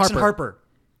Jackson Harper.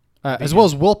 As well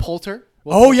as Will Poulter.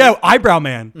 Yeah, Eyebrow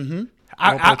Man. Mm-hmm.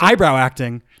 Eyebrow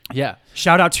acting. Yeah.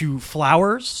 Shout out to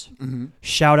Flowers. Mm-hmm.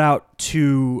 Shout out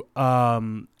to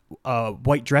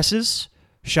White Dresses.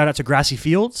 Shout out to Grassy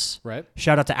Fields. Right.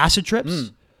 Shout out to Acid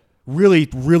Trips. Really,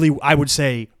 really, I would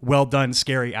say, well done,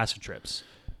 scary Acid Trips.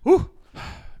 Whew.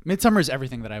 Midsummer is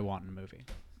everything that I want in a movie.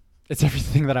 It's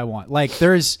everything that I want. Like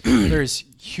there's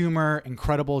humor,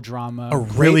 incredible drama, a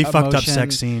really fucked up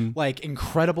sex scene, like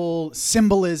incredible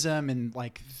symbolism and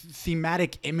like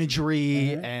thematic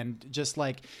imagery, and just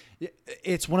like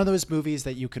it's one of those movies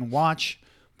that you can watch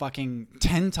fucking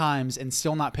 10 times and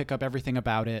still not pick up everything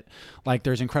about it. Like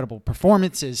there's incredible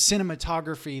performances,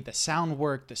 cinematography, the sound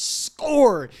work, the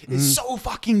score is so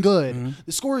fucking good.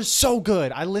 The score is so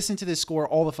good. I listen to this score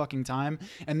all the fucking time,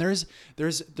 and there's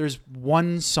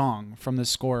one song from the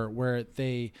score where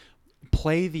they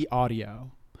play the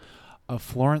audio of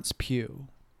Florence Pugh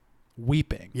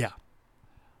weeping. Yeah.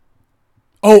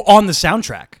 Oh, on the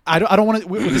soundtrack. I don't want to.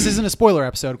 This isn't a spoiler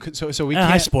episode, so we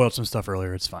can't. I spoiled some stuff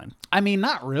earlier. It's fine. I mean,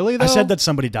 not really. Though. I said that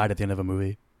somebody died at the end of a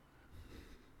movie.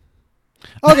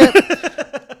 Okay.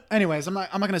 Anyways, I'm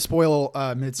not gonna spoil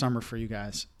Midsummer for you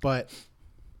guys, but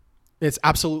it's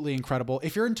absolutely incredible.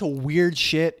 If you're into weird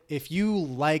shit, if you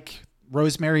like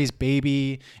Rosemary's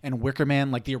Baby and Wicker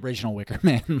Man, like the original Wicker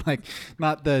Man, like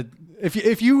not the.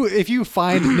 If you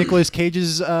find Nicolas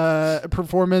Cage's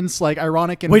performance like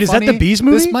ironic and wait, funny, is that the Bees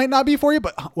movie? This might not be for you,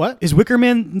 but what is Wicker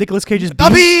Man? Nicolas Cage's the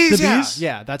Bees? The Bees?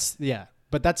 Yeah,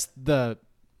 but that's the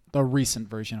recent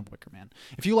version of Wicker Man.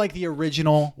 If you like the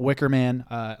original Wicker Man,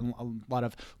 a lot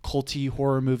of culty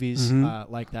horror movies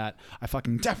like that, I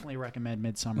fucking definitely recommend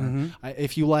Midsummer.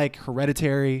 If you like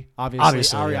Hereditary,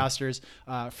 obviously Ari Aster's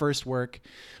first work,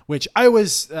 which I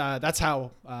was that's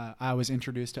how I was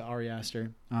introduced to Ari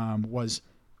Aster, was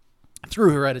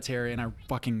through Hereditary, and I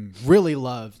fucking really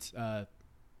loved a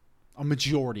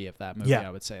majority of that movie. Yeah.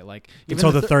 I would say, like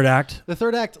Until the third act. The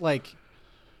third act, like.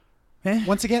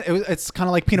 Once again, it's kind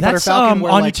of like Peanut Butter That's Falcon.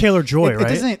 Where Anya like, Taylor-Joy,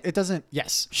 right? It doesn't.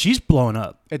 Yes, she's blowing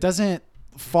up. it doesn't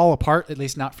fall apart. At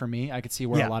least not for me. I could see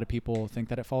where Yeah. a lot of people think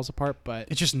that it falls apart, but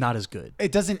It's just not as good.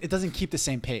 it doesn't. It doesn't keep the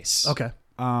same pace. Okay.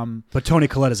 Um. But Toni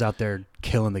Collette is out there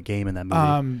killing the game in that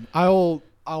movie.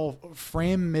 I'll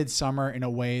frame Midsummer in a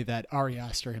way that Ari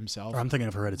Aster himself Or I'm thinking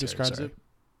of Hereditary. describes sorry.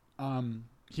 it.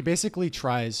 He basically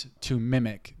tries to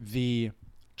mimic the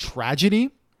tragedy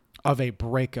of a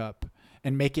breakup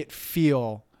and make it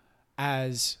feel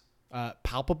as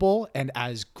palpable and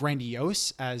as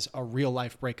grandiose as a real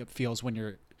life breakup feels when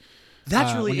you're.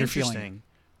 That's really when you're interesting.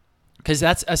 Because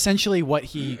that's essentially what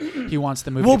he wants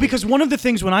the movie. Well, to be. because one of the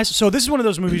things so this is one of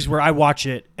those movies where I watch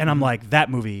it and I'm like, that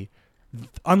movie,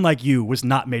 unlike you, was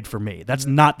not made for me. That's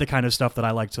not the kind of stuff that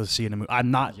I like to see in a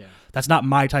movie. That's not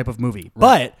my type of movie.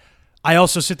 Right. But I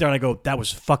also sit there and I go, that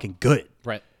was fucking good.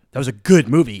 Right. That was a good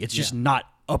movie. It's just not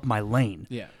up my lane.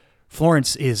 Yeah.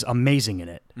 Florence is amazing in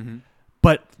it.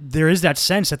 But there is that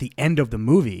sense at the end of the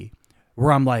movie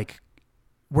where I'm like,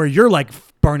 where you're like,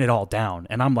 burn it all down.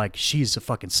 And I'm like, she's a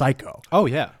fucking psycho. Oh,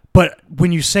 yeah. But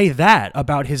when you say that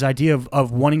about his idea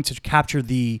of wanting to capture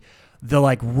the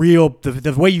like real,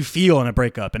 the way you feel in a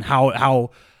breakup and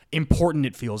how important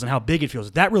it feels and how big it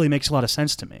feels, that really makes a lot of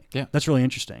sense to me. Yeah. That's really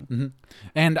interesting.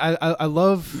 And I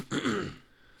love...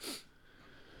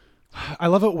 I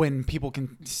love it when people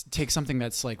can take something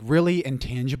that's like really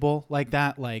intangible like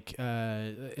that, like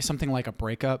something like a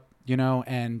breakup, you know,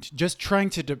 and just trying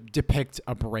to depict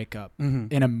a breakup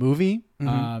in a movie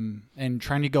and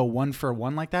trying to go one for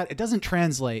one like that. It doesn't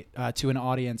translate to an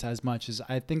audience as much as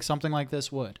I think something like this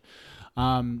would.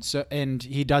 And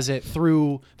he does it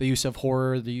through the use of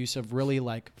horror, the use of really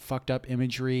like fucked up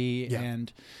imagery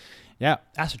and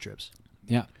Acid trips.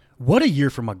 Yeah. What a year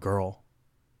from a girl.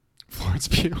 Florence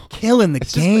Pugh. Killing the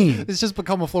game. It's just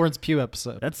become a Florence Pugh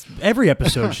episode. Every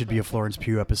episode should be a Florence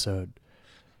Pugh episode.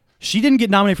 She didn't get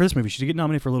nominated for this movie. She did get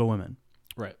nominated for Little Women.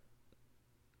 Right.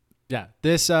 Yeah.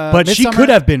 This but she could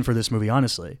have been for this movie,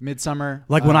 honestly. Midsummer.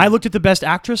 Like when I looked at the best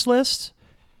actress list,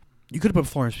 you could have put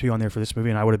Florence Pugh on there for this movie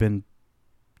and I would have been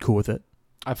cool with it.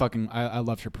 I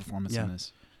loved her performance in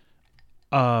this.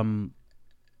 All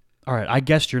right, I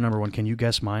guessed your number one. Can you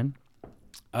guess mine?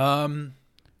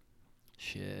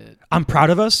 Shit. I'm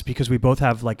proud of us because we both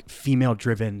have like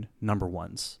female-driven number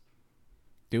ones.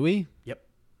 Do we? Yep.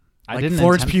 I didn't.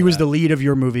 Florence Pugh is the lead of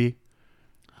your movie.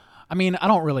 I mean, I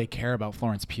don't really care about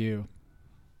Florence Pugh.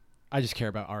 I just care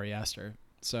about Ari Aster.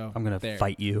 So I'm gonna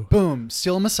fight you. Boom.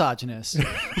 Still a misogynist.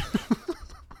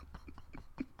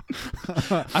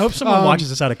 I hope someone watches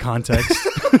this out of context.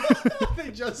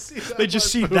 They just see that. They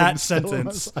just see that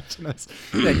sentence.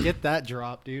 Yeah, get that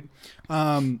drop, dude.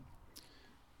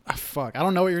 Fuck. I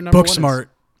don't know what your number one Booksmart. is.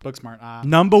 Booksmart.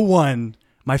 Number one,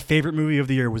 my favorite movie of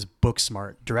the year was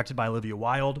Booksmart, directed by Olivia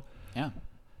Wilde. Yeah.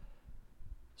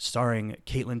 Starring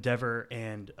Caitlin Dever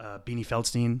and Beanie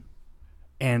Feldstein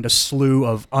and a slew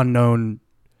of unknown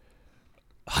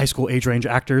high school age range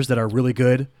actors that are really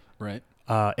good. Right.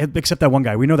 Except that one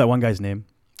guy. We know that one guy's name.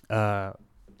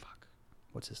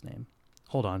 What's his name?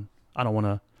 Hold on. I don't want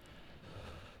to.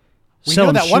 We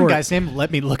know that one guy's name.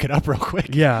 Let me look it up real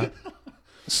quick. Yeah.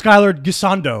 Skylar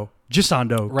Gisondo.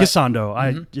 Right.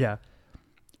 Gisondo. Yeah.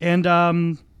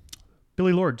 And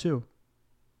Billy Lord too.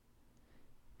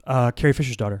 Carrie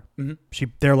Fisher's daughter.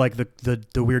 They're like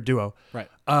the weird duo. Right.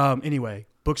 Anyway,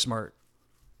 Booksmart.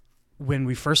 When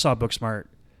we first saw Booksmart,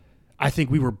 I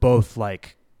think we were both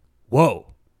like, whoa.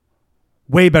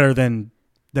 Way better than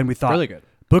we thought. Really good.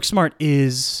 Booksmart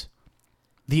is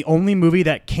the only movie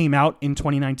that came out in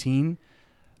 2019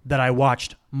 that I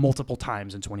watched multiple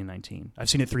times in 2019. I've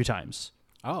seen it 3 times.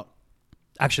 Oh.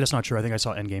 Actually, that's not true. I think I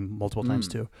saw Endgame multiple times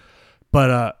too.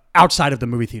 But outside of the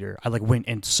movie theater, I like went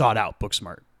and sought out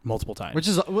Booksmart multiple times. Which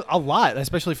is a lot,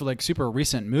 especially for like super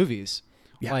recent movies.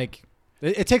 Yeah. Like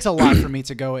it takes a lot for me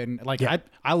to go and like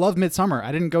I love Midsummer.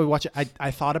 I didn't go watch it.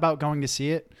 I thought about going to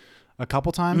see it a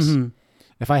couple times. Mm-hmm.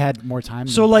 If I had more time,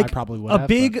 so like I probably would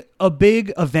a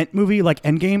big event movie like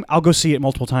Endgame, I'll go see it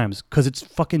multiple times because it's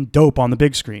fucking dope on the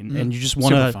big screen, and you just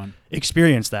want to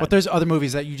experience that. But there's other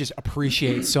movies that you just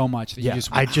appreciate so much that you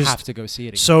just have to go see it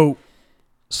again. So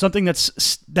something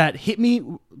that hit me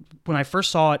when I first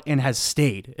saw it and has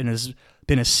stayed and has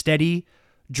been a steady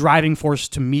driving force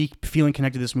to me feeling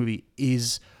connected to this movie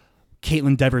is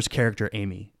Caitlin Dever's character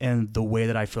Amy, and the way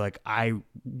that I feel like I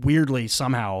weirdly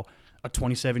somehow, a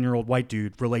 27-year-old white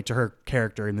dude, relate to her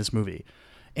character in this movie,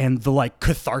 and the like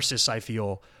catharsis I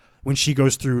feel when she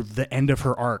goes through the end of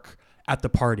her arc at the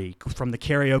party, from the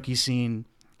karaoke scene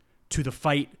to the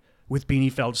fight with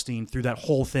Beanie Feldstein, through that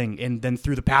whole thing, and then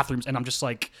through the bathrooms, and I'm just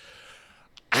like,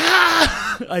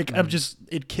 like I'm just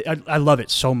I love it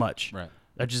so much. Right.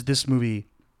 This movie.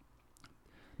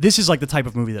 This is like the type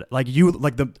of movie that like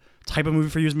the type of movie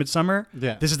for you is Midsummer.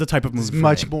 Yeah. This is the type of movie. It's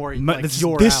much more. Like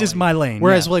this is my lane.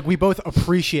 Whereas like we both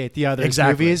appreciate the other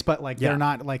movies, but like they're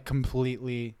not like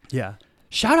completely. Yeah.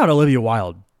 Shout out Olivia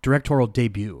Wilde, directorial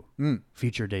debut,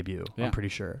 feature debut. Yeah. I'm pretty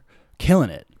sure,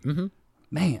 killing it. Mm-hmm.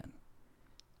 Man.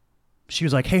 She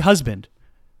was like, "Hey, husband,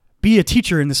 be a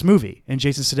teacher in this movie," and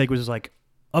Jason Sudeikis was like,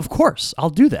 "Of course,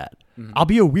 I'll do that. Mm-hmm. I'll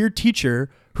be a weird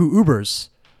teacher who Ubers."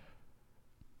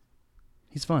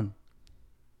 He's fun.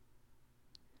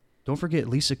 Don't forget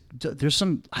Lisa. There's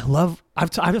some I love.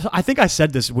 I think I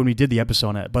said this when we did the episode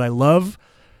on it, but I love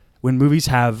when movies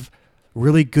have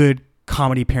really good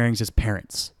comedy pairings as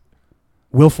parents.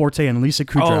 Will Forte and Lisa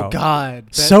Kudrow. Oh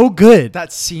God, so good.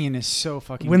 That scene is so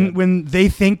fucking good. When they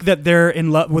think that they're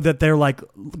in love with, that they're like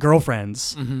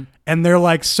girlfriends, and they're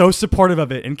like so supportive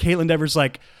of it, and Caitlin Dever's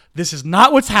like, "This is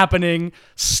not what's happening.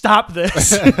 Stop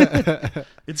this."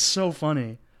 It's so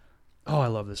funny. Oh, I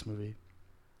love this movie.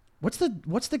 What's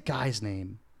the guy's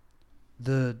name?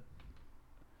 The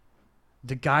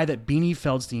guy that Beanie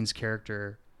Feldstein's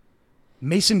character,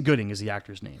 Mason Gooding is the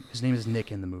actor's name. His name is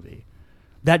Nick in the movie.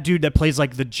 That dude that plays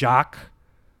like the jock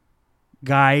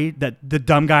guy, the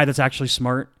dumb guy that's actually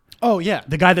smart. Oh yeah,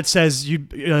 the guy that says you'd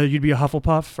be a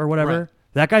Hufflepuff or whatever. Right.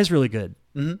 That guy's really good.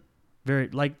 Mm-hmm. Very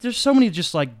like there's so many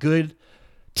just like good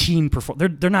teen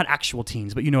they're not actual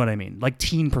teens, but you know what I mean, like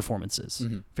teen performances.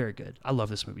 Mm-hmm. Very good. I love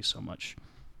this movie so much.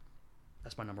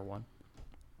 That's my number one.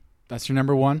 That's your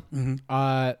number one.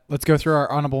 Mm-hmm. Let's go through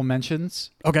our honorable mentions.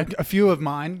 Okay, a few of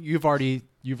mine you've already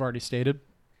stated.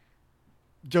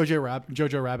 Jojo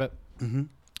Rabbit. Mm-hmm.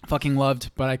 Fucking loved,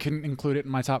 but I couldn't include it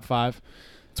in my top 5.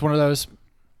 It's one of those.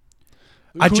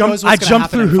 I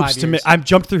jumped through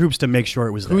hoops to make sure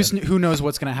it was there. Who knows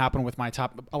what's going to happen with my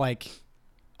top? Like,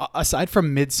 aside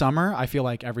from Midsummer, I feel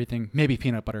like everything, maybe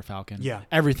Peanut Butter Falcon. Yeah,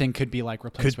 everything could be like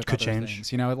replaced with other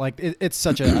things. You know, like it's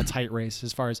such a tight race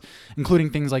as far as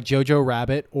including things like Jojo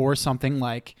Rabbit or something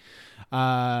like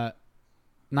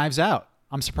Knives Out.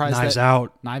 I'm surprised.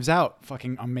 Knives Out,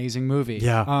 fucking amazing movie.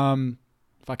 Yeah.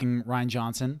 Fucking Rian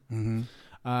Johnson. Mm-hmm.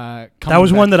 That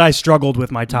was one that I struggled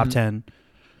with my top 10.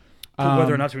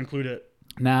 Whether or not to include it.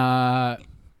 Nah.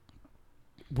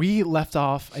 We left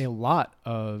off a lot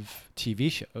of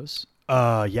TV shows.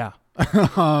 Yeah.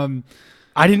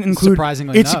 I didn't include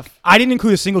surprisingly enough. I didn't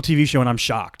include a single TV show, and I'm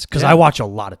shocked because I watch a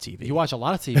lot of TV. You watch a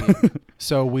lot of TV,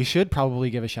 so we should probably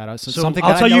give a shout out. So something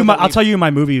I'll tell you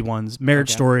my movie ones. Marriage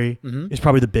Story is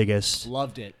probably the biggest.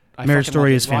 Loved it. Marriage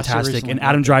Story is fantastic, and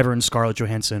Adam Driver and Scarlett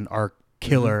Johansson are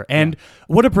killer. Mm-hmm. And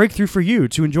what a breakthrough for you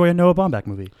to enjoy a Noah Baumbach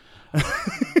movie.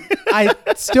 I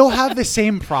still have the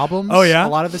same problems. Oh yeah, a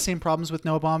lot of the same problems with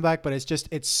Noah Baumbach, but it's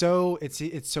so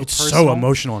personal. So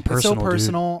emotional and personal. It's so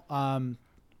personal. Dude.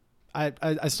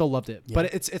 I still loved it,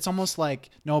 but it's almost like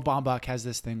Noah Baumbach has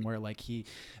this thing where like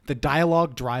the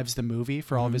dialogue drives the movie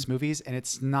for all of his movies, and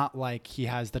it's not like he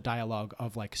has the dialogue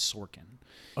of like Sorkin.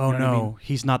 Oh no, I mean?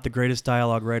 He's not the greatest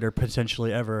dialogue writer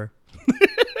potentially ever.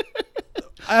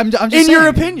 I'm just in saying, your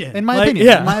opinion. In my opinion,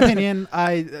 yeah. In my opinion,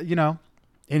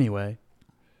 Anyway,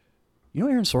 you know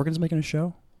Aaron Sorkin's making a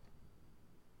show?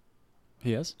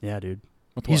 He is? Yeah, dude.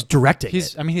 He's directing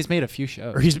it. I mean, he's made a few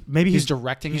shows. Or he's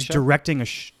directing. He's directing a.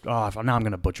 Now I'm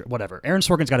gonna butcher it. Whatever. Aaron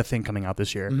Sorkin's got a thing coming out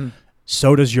this year. Mm-hmm.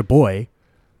 So does your boy,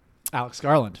 Alex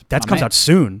Garland. That comes out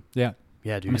soon. Yeah.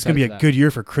 Yeah, dude. It's gonna be a good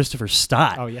year for Christopher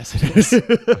Stott. Oh yes, it is.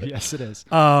 Yes, it is.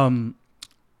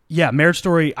 Yeah, Marriage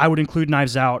Story. I would include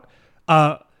Knives Out.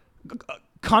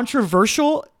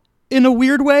 Controversial in a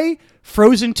weird way.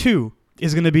 Frozen 2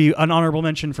 is going to be an honorable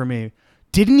mention for me.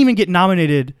 Didn't even get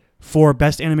nominated for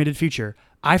Best Animated Feature.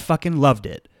 I fucking loved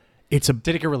it. Did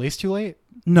it get released too late?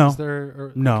 No.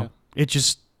 No. Okay. It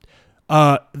just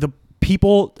the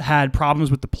people had problems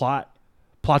with the plot.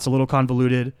 Plot's a little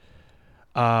convoluted.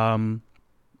 I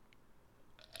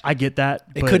get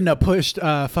that. They couldn't have pushed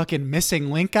fucking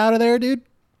Missing Link out of there, dude.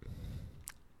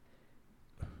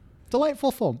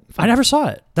 Delightful film. I never saw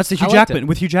it. That's the Hugh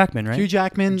Jackman, right? Hugh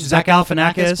Jackman, Zach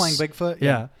Galifianakis playing Bigfoot.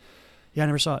 Yeah, I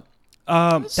never saw it.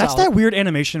 That's that weird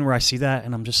animation where I see that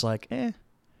and I'm just like, eh.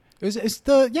 But it's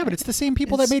the same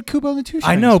people that made Kubo and the Two Strings.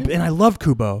 I know, and I love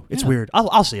Kubo. It's weird.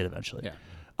 I'll see it eventually.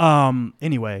 Yeah.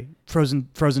 Anyway, Frozen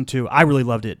 2. I really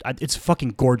loved it. It's a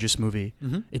fucking gorgeous movie.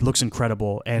 Mm-hmm. It looks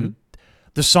incredible, and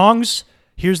the songs.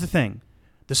 Here's the thing.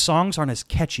 The songs aren't as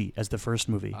catchy as the first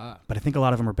movie, but I think a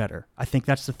lot of them are better. I think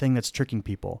that's the thing that's tricking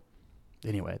people.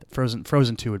 Anyway, Frozen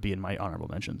 2 would be in my honorable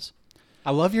mentions.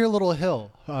 I love your little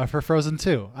hill for Frozen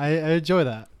 2. I enjoy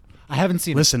that. I haven't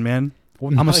seen Listen, it. man,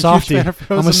 Well, I'm a softie.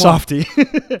 I'm a softie.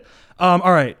 All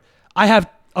right. I have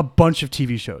a bunch of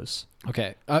TV shows.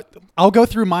 Okay. I'll go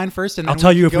through mine first, and then I'll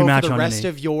tell you if we match for the on rest any.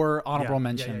 of your honorable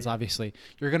mentions. Yeah. Obviously,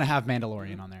 you're gonna have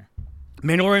Mandalorian on there.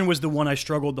 Mandalorian was the one I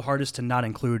struggled the hardest to not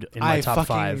include in my top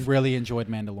 5. I fucking really enjoyed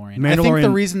Mandalorian. I think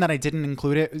the reason that I didn't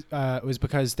include it was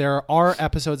because there are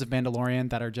episodes of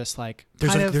Mandalorian that are just like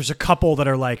there's a couple that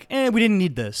are like, we didn't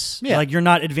need this. Yeah. Like you're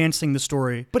not advancing the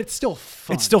story, but it's still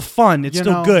fun. It's still fun. It's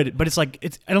still good, but it's like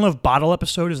I don't know if bottle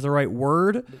episode is the right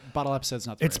word. Bottle episode's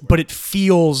not the right word. But it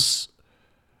feels.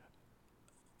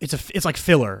 It's like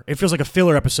filler. It feels like a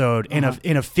filler episode in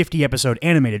a 50 episode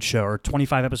animated show or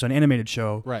 25 episode animated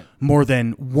show. Right. More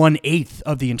than 1/8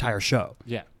 of the entire show.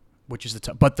 Yeah. Which is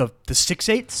but the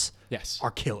 6/8 are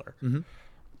killer.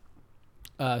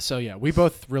 Mm-hmm. So yeah, we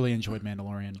both really enjoyed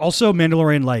Mandalorian. Also,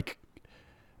 Mandalorian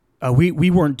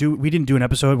we didn't do an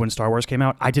episode when Star Wars came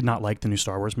out. I did not like the new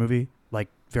Star Wars movie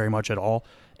very much at all,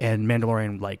 and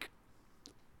Mandalorian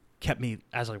kept me,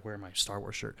 as I wear my Star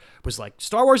Wars shirt, was like,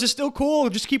 Star Wars is still cool.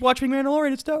 Just keep watching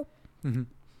Mandalorian. It's dope. Mm-hmm.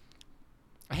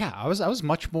 Yeah, I was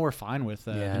much more fine with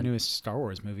the newest Star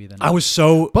Wars movie than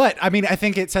But I mean, I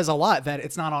think it says a lot that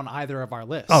it's not on either of our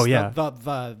lists. Oh yeah,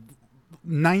 the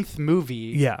 9th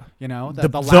movie. Yeah, you know, the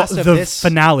last of this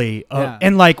finale.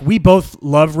 And we both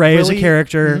love Rey as a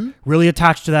character. Really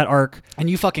attached to that arc.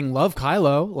 And you fucking love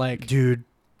Kylo, dude.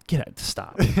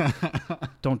 Stop.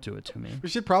 Don't do it to me. We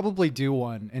should probably do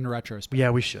one in retrospect.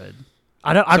 Yeah, we should.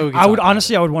 I would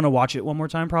honestly, I would want to watch it one more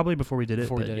time probably before we did it.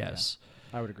 Yes,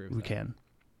 I would agree with we that. can.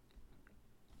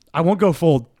 I won't go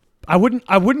full. I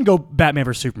wouldn't go Batman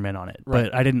vs Superman on it,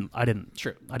 but I didn't.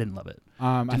 True. I didn't love it.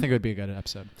 I think it would be a good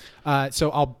episode.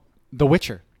 The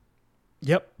Witcher.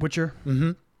 Yep, Witcher.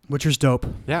 Mm-hmm. Witcher's dope.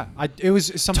 Yeah, it was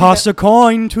something. Toss a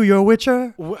coin to your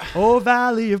Witcher, oh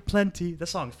Valley of Plenty. That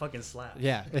song fucking slaps.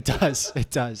 Yeah, it does. It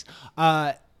does.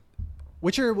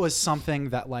 Witcher was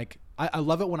something that I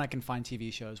love it when I can find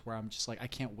TV shows where I'm just I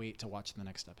can't wait to watch the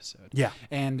next episode. Yeah,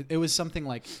 and it was something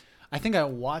I think I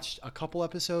watched a couple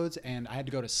episodes and I had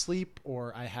to go to sleep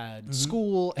or I had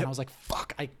school and I was like,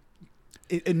 fuck,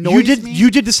 it annoys me. You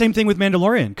did the same thing with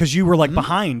Mandalorian because you were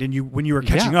behind and when you were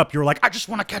catching up, you were like, I just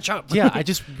want to catch up. Yeah, I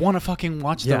just want to fucking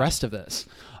watch the rest of this.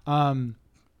 And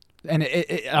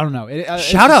I don't know.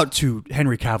 Shout out to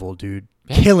Henry Cavill, dude,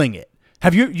 killing it.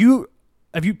 Have you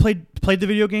played the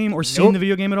video game or seen the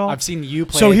video game at all? I've seen you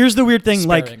play. So here's the weird thing: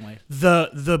 sparingly.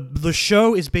 the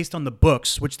show is based on the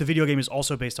books, which the video game is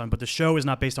also based on, but the show is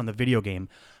not based on the video game.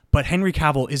 But Henry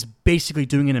Cavill is basically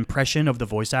doing an impression of the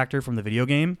voice actor from the video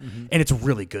game, and it's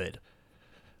really good.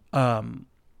 Did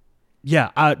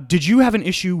you have an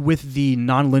issue with the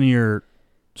nonlinear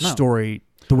story,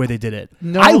 the way they did it?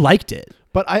 No, I liked it,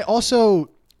 but I also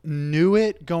knew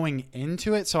it going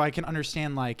into it, so I can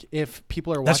understand if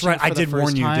people are watching. That's right. I did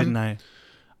warn you, didn't I?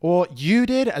 Well, you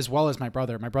did as well as my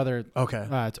brother. My brother,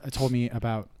 okay, told me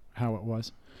about how it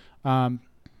was. I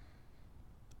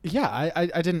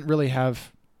didn't really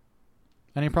have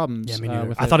any problems. Yeah, me neither.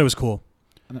 With I thought it was cool,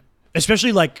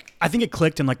 especially I think it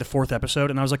clicked in the 4th episode,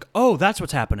 and I was like, oh, that's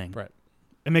what's happening. Right.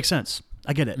 It makes sense.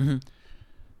 I get it. Mm-hmm.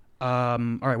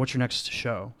 All right, what's your next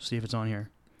show? See if it's on here.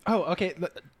 Oh, okay.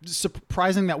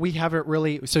 Surprising that we haven't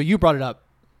really. So you brought it up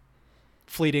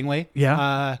fleetingly.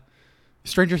 Yeah.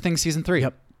 Stranger Things season 3.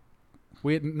 Yep.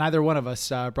 Neither one of us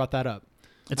brought that up.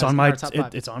 It's on my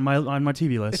it's on my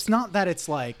TV list. It's not that it's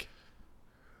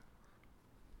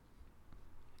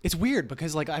it's weird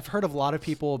because I've heard of a lot of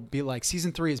people be like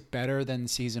season 3 is better than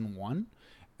season 1,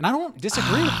 and I don't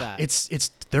disagree with that.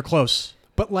 They're close.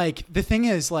 But the thing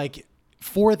is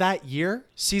for that year,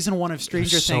 season 1 of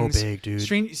Stranger Things. So big, dude.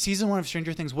 Season 1 of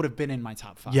Stranger Things would have been in my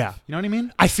top 5. Yeah. You know what I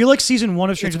mean? I feel like season 1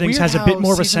 of Stranger Things weird has a how bit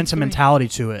more of a season sentimentality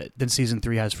to it than season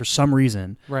 3 has for some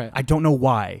reason. Right. I don't know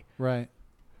why. Right.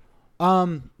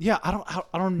 Yeah, I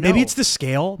don't know. Maybe it's the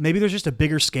scale. Maybe there's just a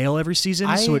bigger scale every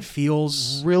season, so it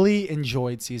feels. Really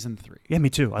enjoyed season 3. Yeah, me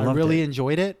too. I really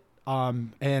enjoyed it.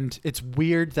 And it's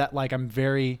weird that like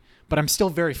but I'm still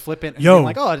very flippant and Yo, being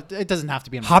like, oh, it doesn't have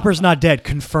to be in my Hopper's top not dead.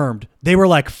 Confirmed. They were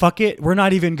like, fuck it. We're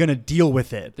not even gonna deal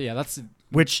with it. 5. Yeah, that's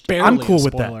Which barely I'm cool a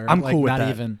with that. spoiler. I'm like, cool with not that.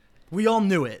 Even. We all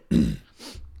knew it.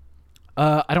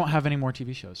 I don't have any more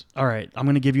TV shows. All right, I'm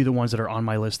going to give you the ones that are on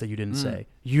my list that you didn't say.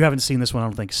 You haven't seen this one, I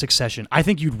don't think. Succession. I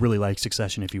think you'd really like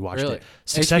Succession if you watched Really? it.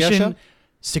 HBO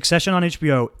Succession on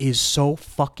HBO is so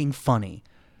fucking funny.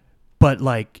 But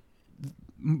like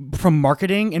from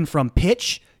marketing and from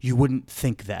pitch, you wouldn't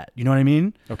think that. You know what I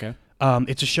mean? Okay.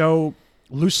 It's a show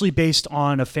loosely based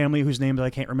on a family whose name that I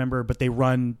can't remember, but they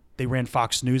ran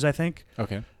Fox News, I think.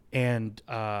 Okay. And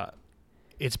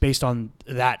it's based on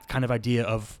that kind of idea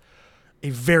of a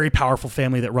very powerful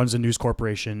family that runs a news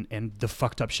corporation and the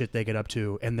fucked up shit they get up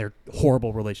to and their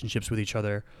horrible relationships with each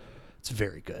other. It's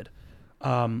very good.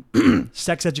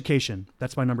 Sex Education.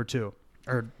 That's my number 2.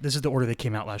 Or this is the order they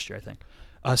came out last year, I think.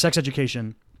 Sex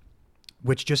Education,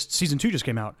 which season 2 just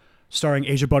came out, starring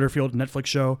Asia Butterfield, Netflix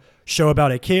show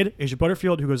about a kid, Asia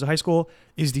Butterfield, who goes to high school,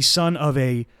 is the son of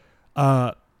a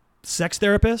sex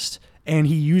therapist, and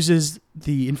he uses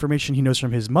the information he knows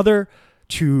from his mother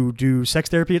to do sex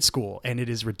therapy at school, and it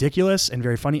is ridiculous and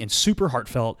very funny and super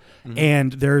heartfelt.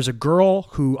 And there's a girl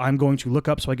who I'm going to look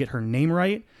up so I get her name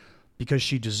right because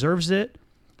she deserves it.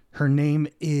 Her name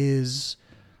is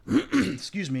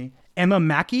excuse me, Emma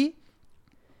Mackey.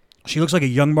 She looks like a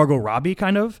young Margot Robbie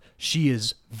kind of. She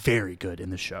is very good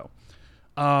in this show.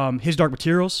 His Dark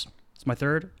Materials is my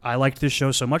 3rd. I liked this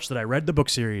show so much that I read the book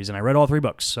series and I read all 3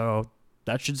 books, so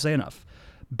that should say enough.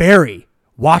 Barry.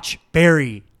 Watch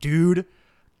Barry, dude.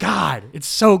 God, it's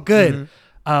so good.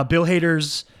 Bill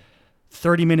Hader's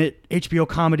 30-minute HBO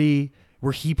comedy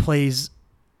where he plays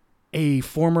a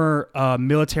former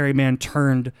military man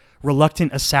turned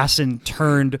reluctant assassin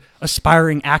turned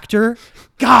aspiring actor.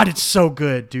 God, it's so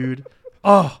good, dude.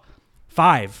 Oh,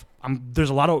 5. There's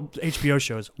a lot of HBO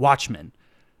shows. Watchmen.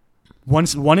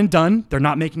 One and done. They're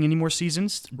not making any more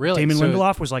seasons. Really? Damon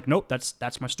Lindelof was like, nope,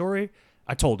 that's my story.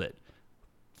 I told it.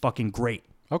 Fucking great.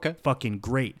 Okay. Fucking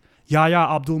great. Yahya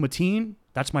Abdul-Mateen,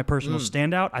 that's my personal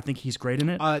standout. I think he's great in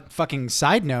it. Fucking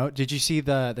side note, did you see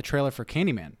the trailer for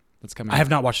Candyman that's coming out? I have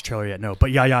not watched the trailer yet, no,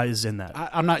 but Yahya is in that.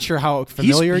 I'm not sure how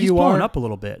familiar he's you blowing are. up a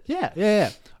little bit. Yeah.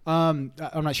 I'm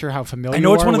not sure how familiar I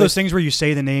know it's you one are of those with- things where you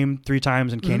say the name 3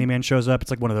 times and Candyman shows up.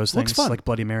 It's like one of those Looks things, fun. like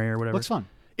Bloody Mary or whatever. Looks fun.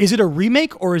 Is it a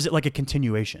remake or is it like a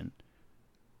continuation?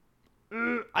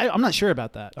 I'm not sure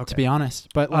about that, Okay. to be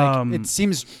honest. But like, it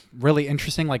seems really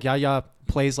interesting. Like Yahya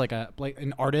plays like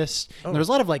an artist. And there's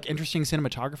a lot of like interesting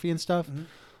cinematography and stuff.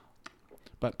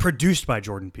 But Produced by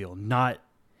Jordan Peele, not...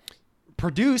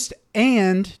 produced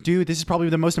and, dude, this is probably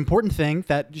the most important thing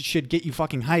that should get you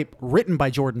fucking hype. Written by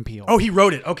Jordan Peele. Oh, he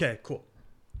wrote it. Okay, cool.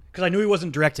 Because I knew he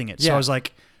wasn't directing it. So Yeah. I was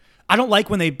like... I don't like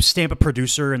when they stamp a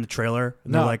producer in the trailer.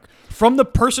 And No. they're like, from the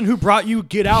person who brought you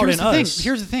Get Out and Us.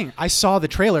 Here's the thing. I saw the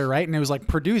trailer, right? And it was like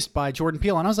produced by Jordan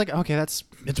Peele. And I was like, okay, it's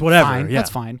whatever, fine. yeah. That's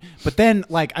fine. But then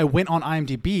like I went on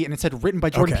IMDb and it said written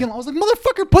by Jordan Okay. Peele. And I was like,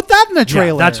 motherfucker, put that in the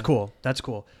trailer. Yeah, that's cool. That's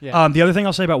cool. Yeah. The other thing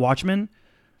I'll say about Watchmen,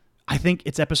 I think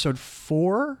it's episode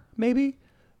 4, maybe.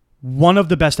 One of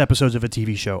the best episodes of a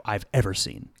TV show I've ever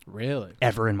seen. Really?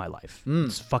 Ever in my life.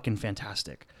 It's fucking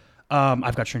fantastic.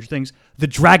 I've got Stranger Things. The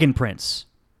Dragon Prince.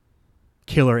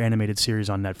 Killer animated series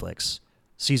on Netflix.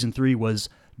 Season 3 was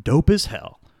dope as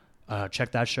hell.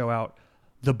 Check that show out.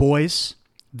 The Boys,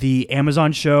 the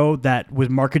Amazon show that was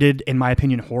marketed, in my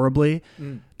opinion, horribly.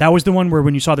 That was the one where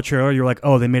when you saw the trailer, you're like,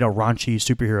 oh, they made a raunchy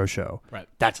superhero show. Right.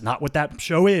 That's not what that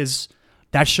show is.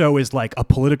 That show is like a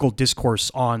political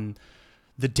discourse on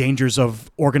the dangers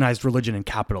of organized religion and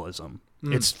capitalism.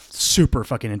 It's super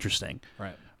fucking interesting.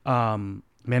 Right.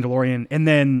 Mandalorian. And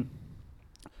then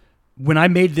when I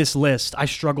made this list, I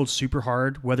struggled super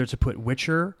hard whether to put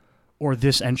Witcher or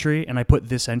this entry, and I put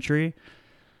this entry,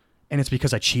 and it's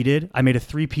because I cheated. I made a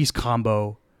 3-piece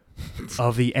combo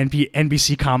of the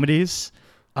NBC comedies,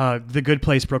 The Good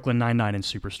Place, Brooklyn Nine-Nine, and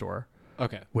Superstore,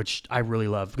 Okay. which I really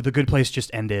love. The Good Place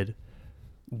just ended.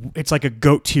 It's like a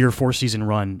GOAT tier 4-season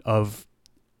run of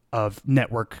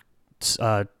network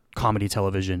comedy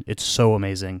television. It's so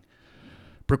amazing.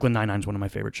 Brooklyn Nine-Nine is one of my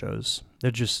favorite shows.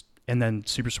 They're just... And then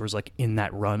Superstore's like in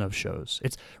that run of shows.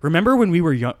 Remember when we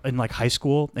were young, in like high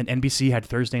school and NBC had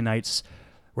Thursday nights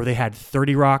where they had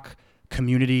 30 Rock,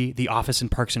 Community, The Office,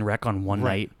 and Parks and Rec on one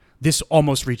night, this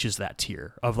almost reaches that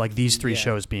tier of like these three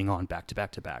shows being on back to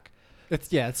back to back.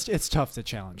 It's tough to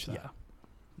challenge that. Yeah,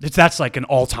 that's like an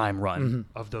all-time run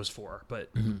of those four. But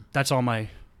that's all my.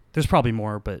 There's probably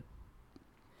more, but.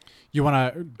 You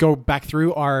want to go back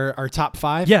through our top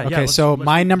 5? Yeah. Okay, so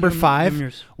my number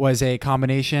 5 was a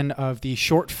combination of the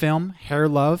short film Hair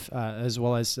Love, as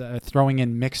well as throwing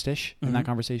in Mixed-ish in that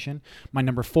conversation. My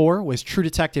number 4 was True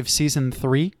Detective Season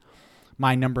 3.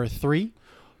 My number 3,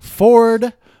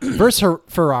 Ford versus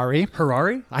Ferrari.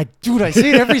 Ferrari? I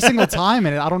say it every single time,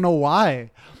 and I don't know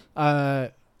why.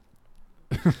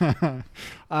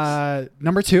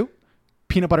 Number 2,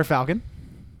 Peanut Butter Falcon.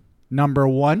 Number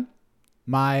 1,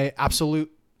 my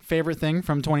absolute favorite thing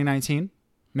from 2019,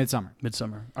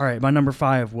 Midsommar. All right, my number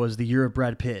 5 was The Year of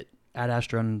Brad Pitt, Ad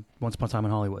Astra and Once Upon a Time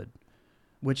in Hollywood,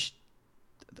 which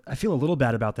I feel a little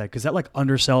bad about that because that like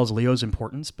undersells Leo's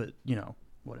importance, but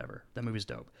whatever. That movie's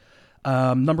dope.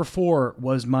 Number 4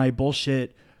 was my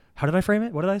bullshit. How did I frame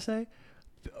it? What did I say?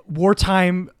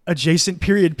 Wartime adjacent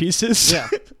period pieces. Yeah.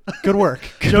 Good work.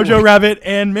 Jojo Rabbit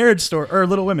and Marriage Story, or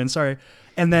Little Women, sorry.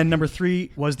 And then number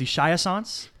 3 was The Shy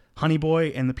Assance, Honey Boy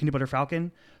and the Peanut Butter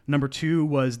Falcon. Number 2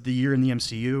 was The Year in the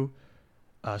MCU,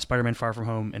 Spider-Man Far From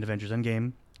Home and Avengers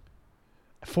Endgame.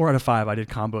 4 out of 5, I did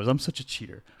combos. I'm such a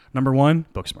cheater. Number 1,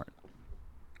 Booksmart.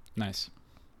 Nice.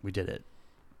 We did it.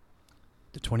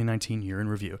 The 2019 year in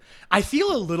review. I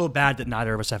feel a little bad that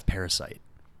neither of us have Parasite.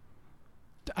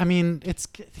 I mean,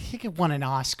 it won an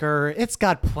Oscar. It's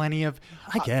got plenty of.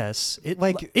 I guess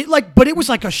but it was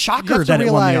like a shocker that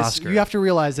it won the Oscar. You have to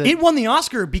realize that it won the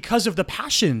Oscar because of the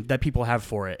passion that people have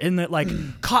for it, and that like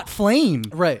caught flame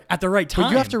at the right time.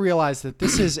 But you have to realize that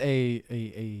this is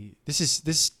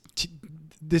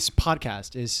this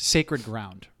podcast is sacred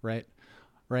ground, right?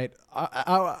 Right.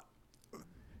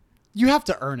 You have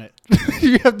to earn it.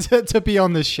 You have to be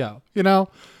on this show,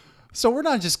 So we're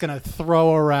not just going to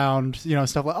throw around,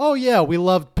 stuff like, oh, yeah, we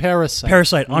love Parasite.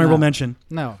 Parasite, honorable mention.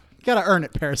 No. You got to earn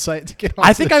it, Parasite, to get on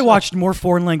I think I watched more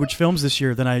foreign language films this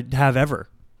year than I have ever.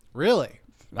 Really?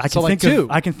 I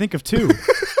can think of 2.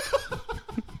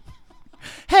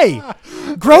 Hey,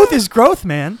 growth is growth,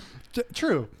 man.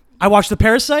 True. I watched The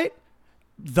Parasite.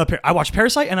 I watched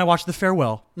Parasite and I watched The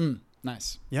Farewell.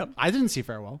 Nice. Yep. I didn't see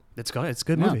Farewell. It's a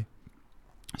good movie.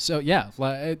 So,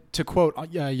 to quote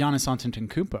Giannis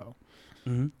Antetokounmpo,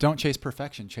 don't chase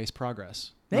perfection, chase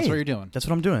progress. That's what you're doing. That's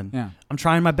what I'm doing. Yeah. I'm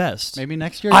trying my best. Maybe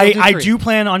next year I do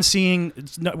plan on seeing...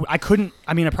 I couldn't...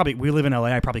 I mean, we live in LA.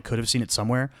 I probably could have seen it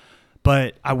somewhere.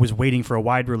 But I was waiting for a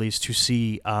wide release to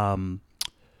see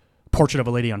Portrait of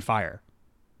a Lady on Fire,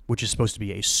 which is supposed to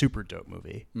be a super dope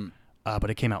movie. But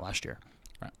it came out last year.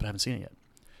 Right. But I haven't seen it yet.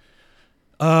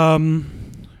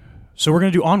 So we're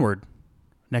going to do Onward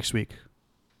next week.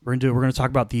 We're going to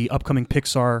talk about the upcoming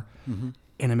Pixar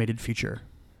animated feature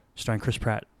starring Chris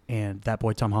Pratt and that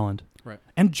boy Tom Holland. Right.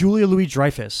 And Julia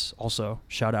Louis-Dreyfus also.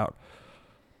 Shout out.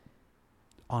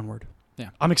 Onward. Yeah.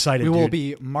 I'm excited, We will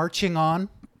be marching on.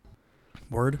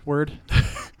 Word.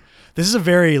 This is a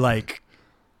very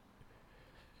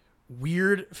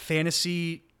weird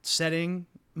fantasy setting,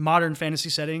 modern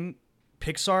fantasy setting,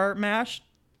 Pixar mash.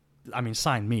 I mean,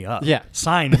 sign me up. Yeah.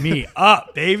 Sign me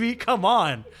up, baby. Come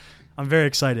on. I'm very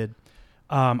excited.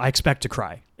 I expect to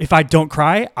cry. If I don't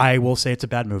cry, I will say it's a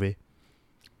bad movie.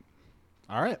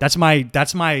 All right. That's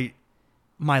my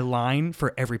line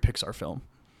for every Pixar film.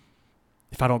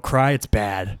 If I don't cry, it's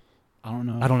bad. I don't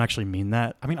know. I don't actually mean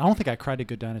that. I mean, I don't think I cried at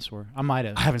Good Dinosaur. I might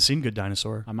have. I haven't seen Good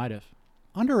Dinosaur. I might have.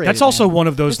 Underrated. That's also one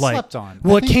of those slept on.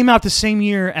 Well, it came out the same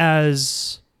year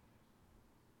as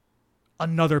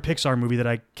another Pixar movie that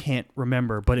I can't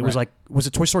remember, but it was was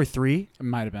it Toy Story 3? It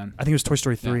might have been. I think it was Toy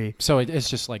Story 3. Yeah. So it's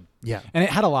just and it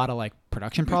had a lot of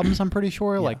production problems. I'm pretty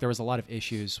sure. Yeah. There was a lot of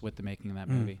issues with the making of that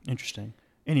movie. Interesting.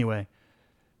 Anyway,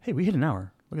 hey, we hit an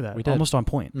hour. Look at that. We did. Almost on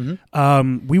point.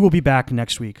 Mm-hmm. We will be back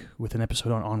next week with an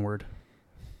episode on Onward.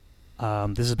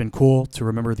 This has been cool to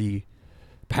remember the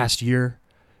past year.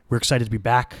 We're excited to be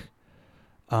back.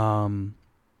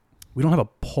 We don't have a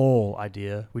poll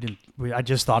idea. I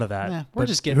just thought of that. Yeah, we're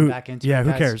just getting back into it. Yeah, who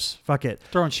guys. cares? Fuck it.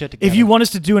 Throwing shit together. If you want us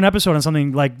to do an episode on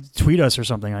something, tweet us or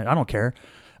something. I don't care.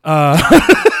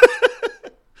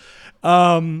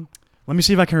 Let me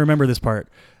see if I can remember this part.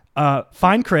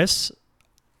 Find Chris.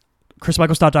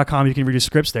 ChrisMichaelStott.com. You can read his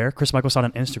scripts there. Chris Michael Stott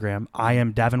on Instagram. I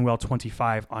am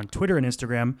Davinwell25 on Twitter and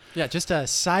Instagram. Yeah, just a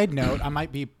side note, I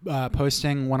might be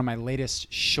posting one of my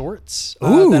latest shorts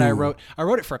Ooh. that I wrote. I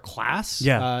wrote it for a class.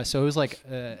 Yeah. So it was like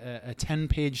a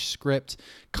 10-page script,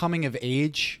 coming of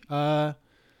age, short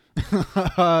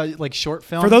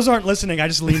film. For those who aren't listening, I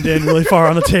just leaned in really far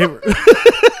on the table.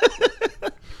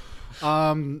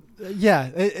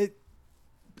 Yeah,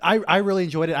 I really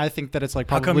enjoyed it. I think that it's like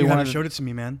How probably come you one haven't of showed it to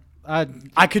me, man? the,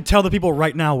 I could tell the people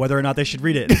right now whether or not they should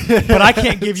read it, but I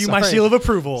can't give you my Sorry. seal of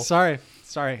approval. Sorry.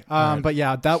 right. But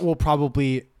yeah, that will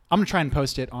probably. I'm gonna try and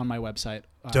post it on my website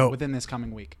Dope. within this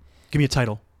coming week. Give me a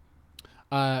title.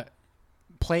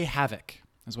 Play Havoc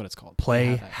is what it's called.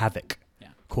 Play Havoc. Yeah.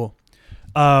 Cool.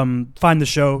 Find the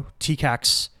show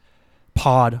TCAX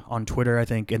Pod on Twitter, I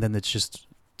think, and then it's just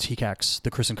TCAX,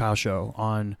 the Chris and Kyle Show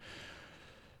on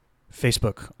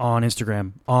Facebook, on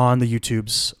Instagram, on the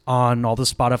YouTubes, on all the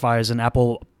Spotify's and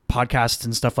Apple podcasts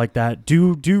and stuff like that.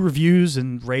 Do reviews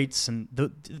and rates and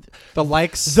The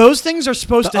likes. those things are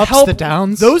supposed The to ups, help. the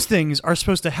downs. Those things are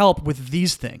supposed to help with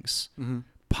these things, Mm-hmm.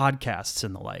 podcasts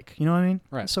and the like. You know what I mean?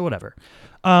 Right. So whatever.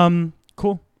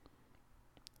 Cool.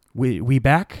 We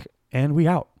back and we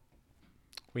out.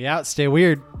 We out. Stay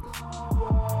weird.